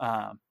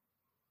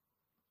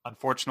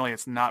 Unfortunately,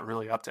 it's not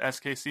really up to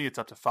SKC. It's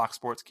up to Fox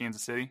Sports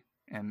Kansas City,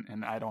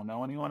 and I don't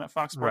know anyone at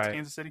Fox Sports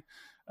Kansas City.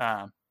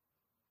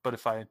 But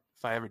if I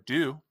ever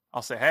do,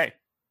 I'll say, hey,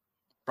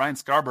 Brian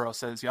Scarborough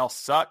says y'all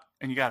suck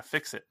and you got to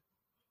fix it.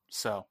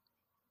 So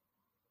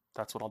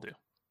that's what I'll do.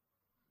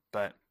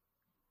 But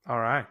all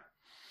right,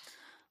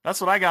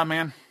 that's what I got,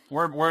 man. We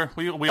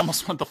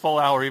almost went the full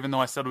hour, even though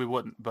I said we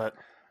wouldn't. But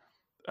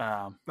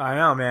I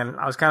know, man.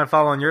 I was kind of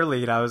following your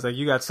lead. I was like,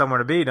 you got somewhere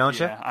to be, don't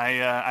you?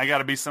 Yeah, I got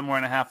to be somewhere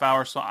in a half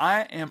hour. So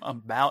I am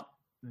about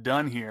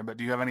done here. But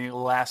do you have any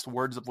last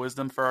words of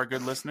wisdom for our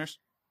good listeners?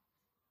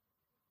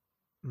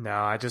 No,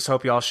 I just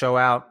hope y'all show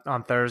out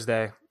on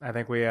Thursday. I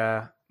think we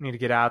need to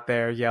get out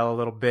there, yell a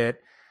little bit.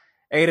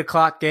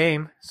 8:00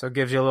 game, so it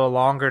gives you a little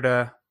longer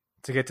to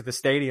get to the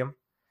stadium.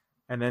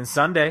 And then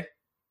Sunday,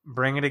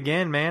 bring it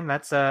again, man.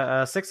 That's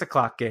a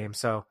 6:00 game,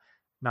 so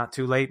not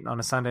too late on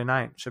a Sunday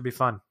night. Should be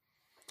fun.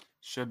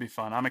 Should be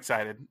fun. I'm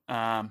excited.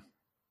 But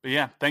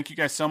yeah, thank you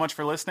guys so much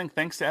for listening.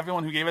 Thanks to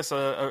everyone who gave us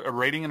a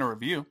rating and a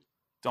review.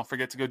 Don't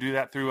forget to go do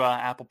that through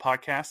Apple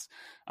Podcasts.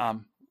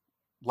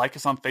 Like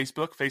us on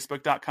Facebook,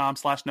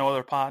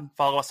 facebook.com/nootherpod.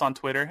 Follow us on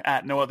Twitter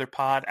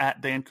 @nootherpod,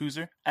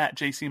 @DanKuzer,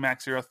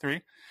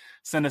 @JCMax03.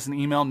 Send us an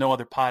email,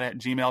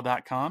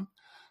 nootherpod@gmail.com.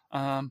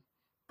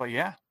 But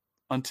yeah,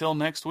 until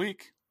next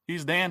week,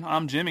 he's Dan,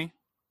 I'm Jimmy.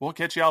 We'll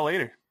catch y'all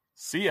later.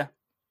 See ya.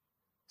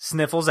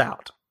 Sniffles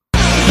out.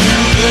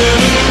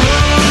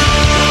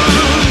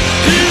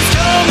 He's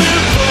coming.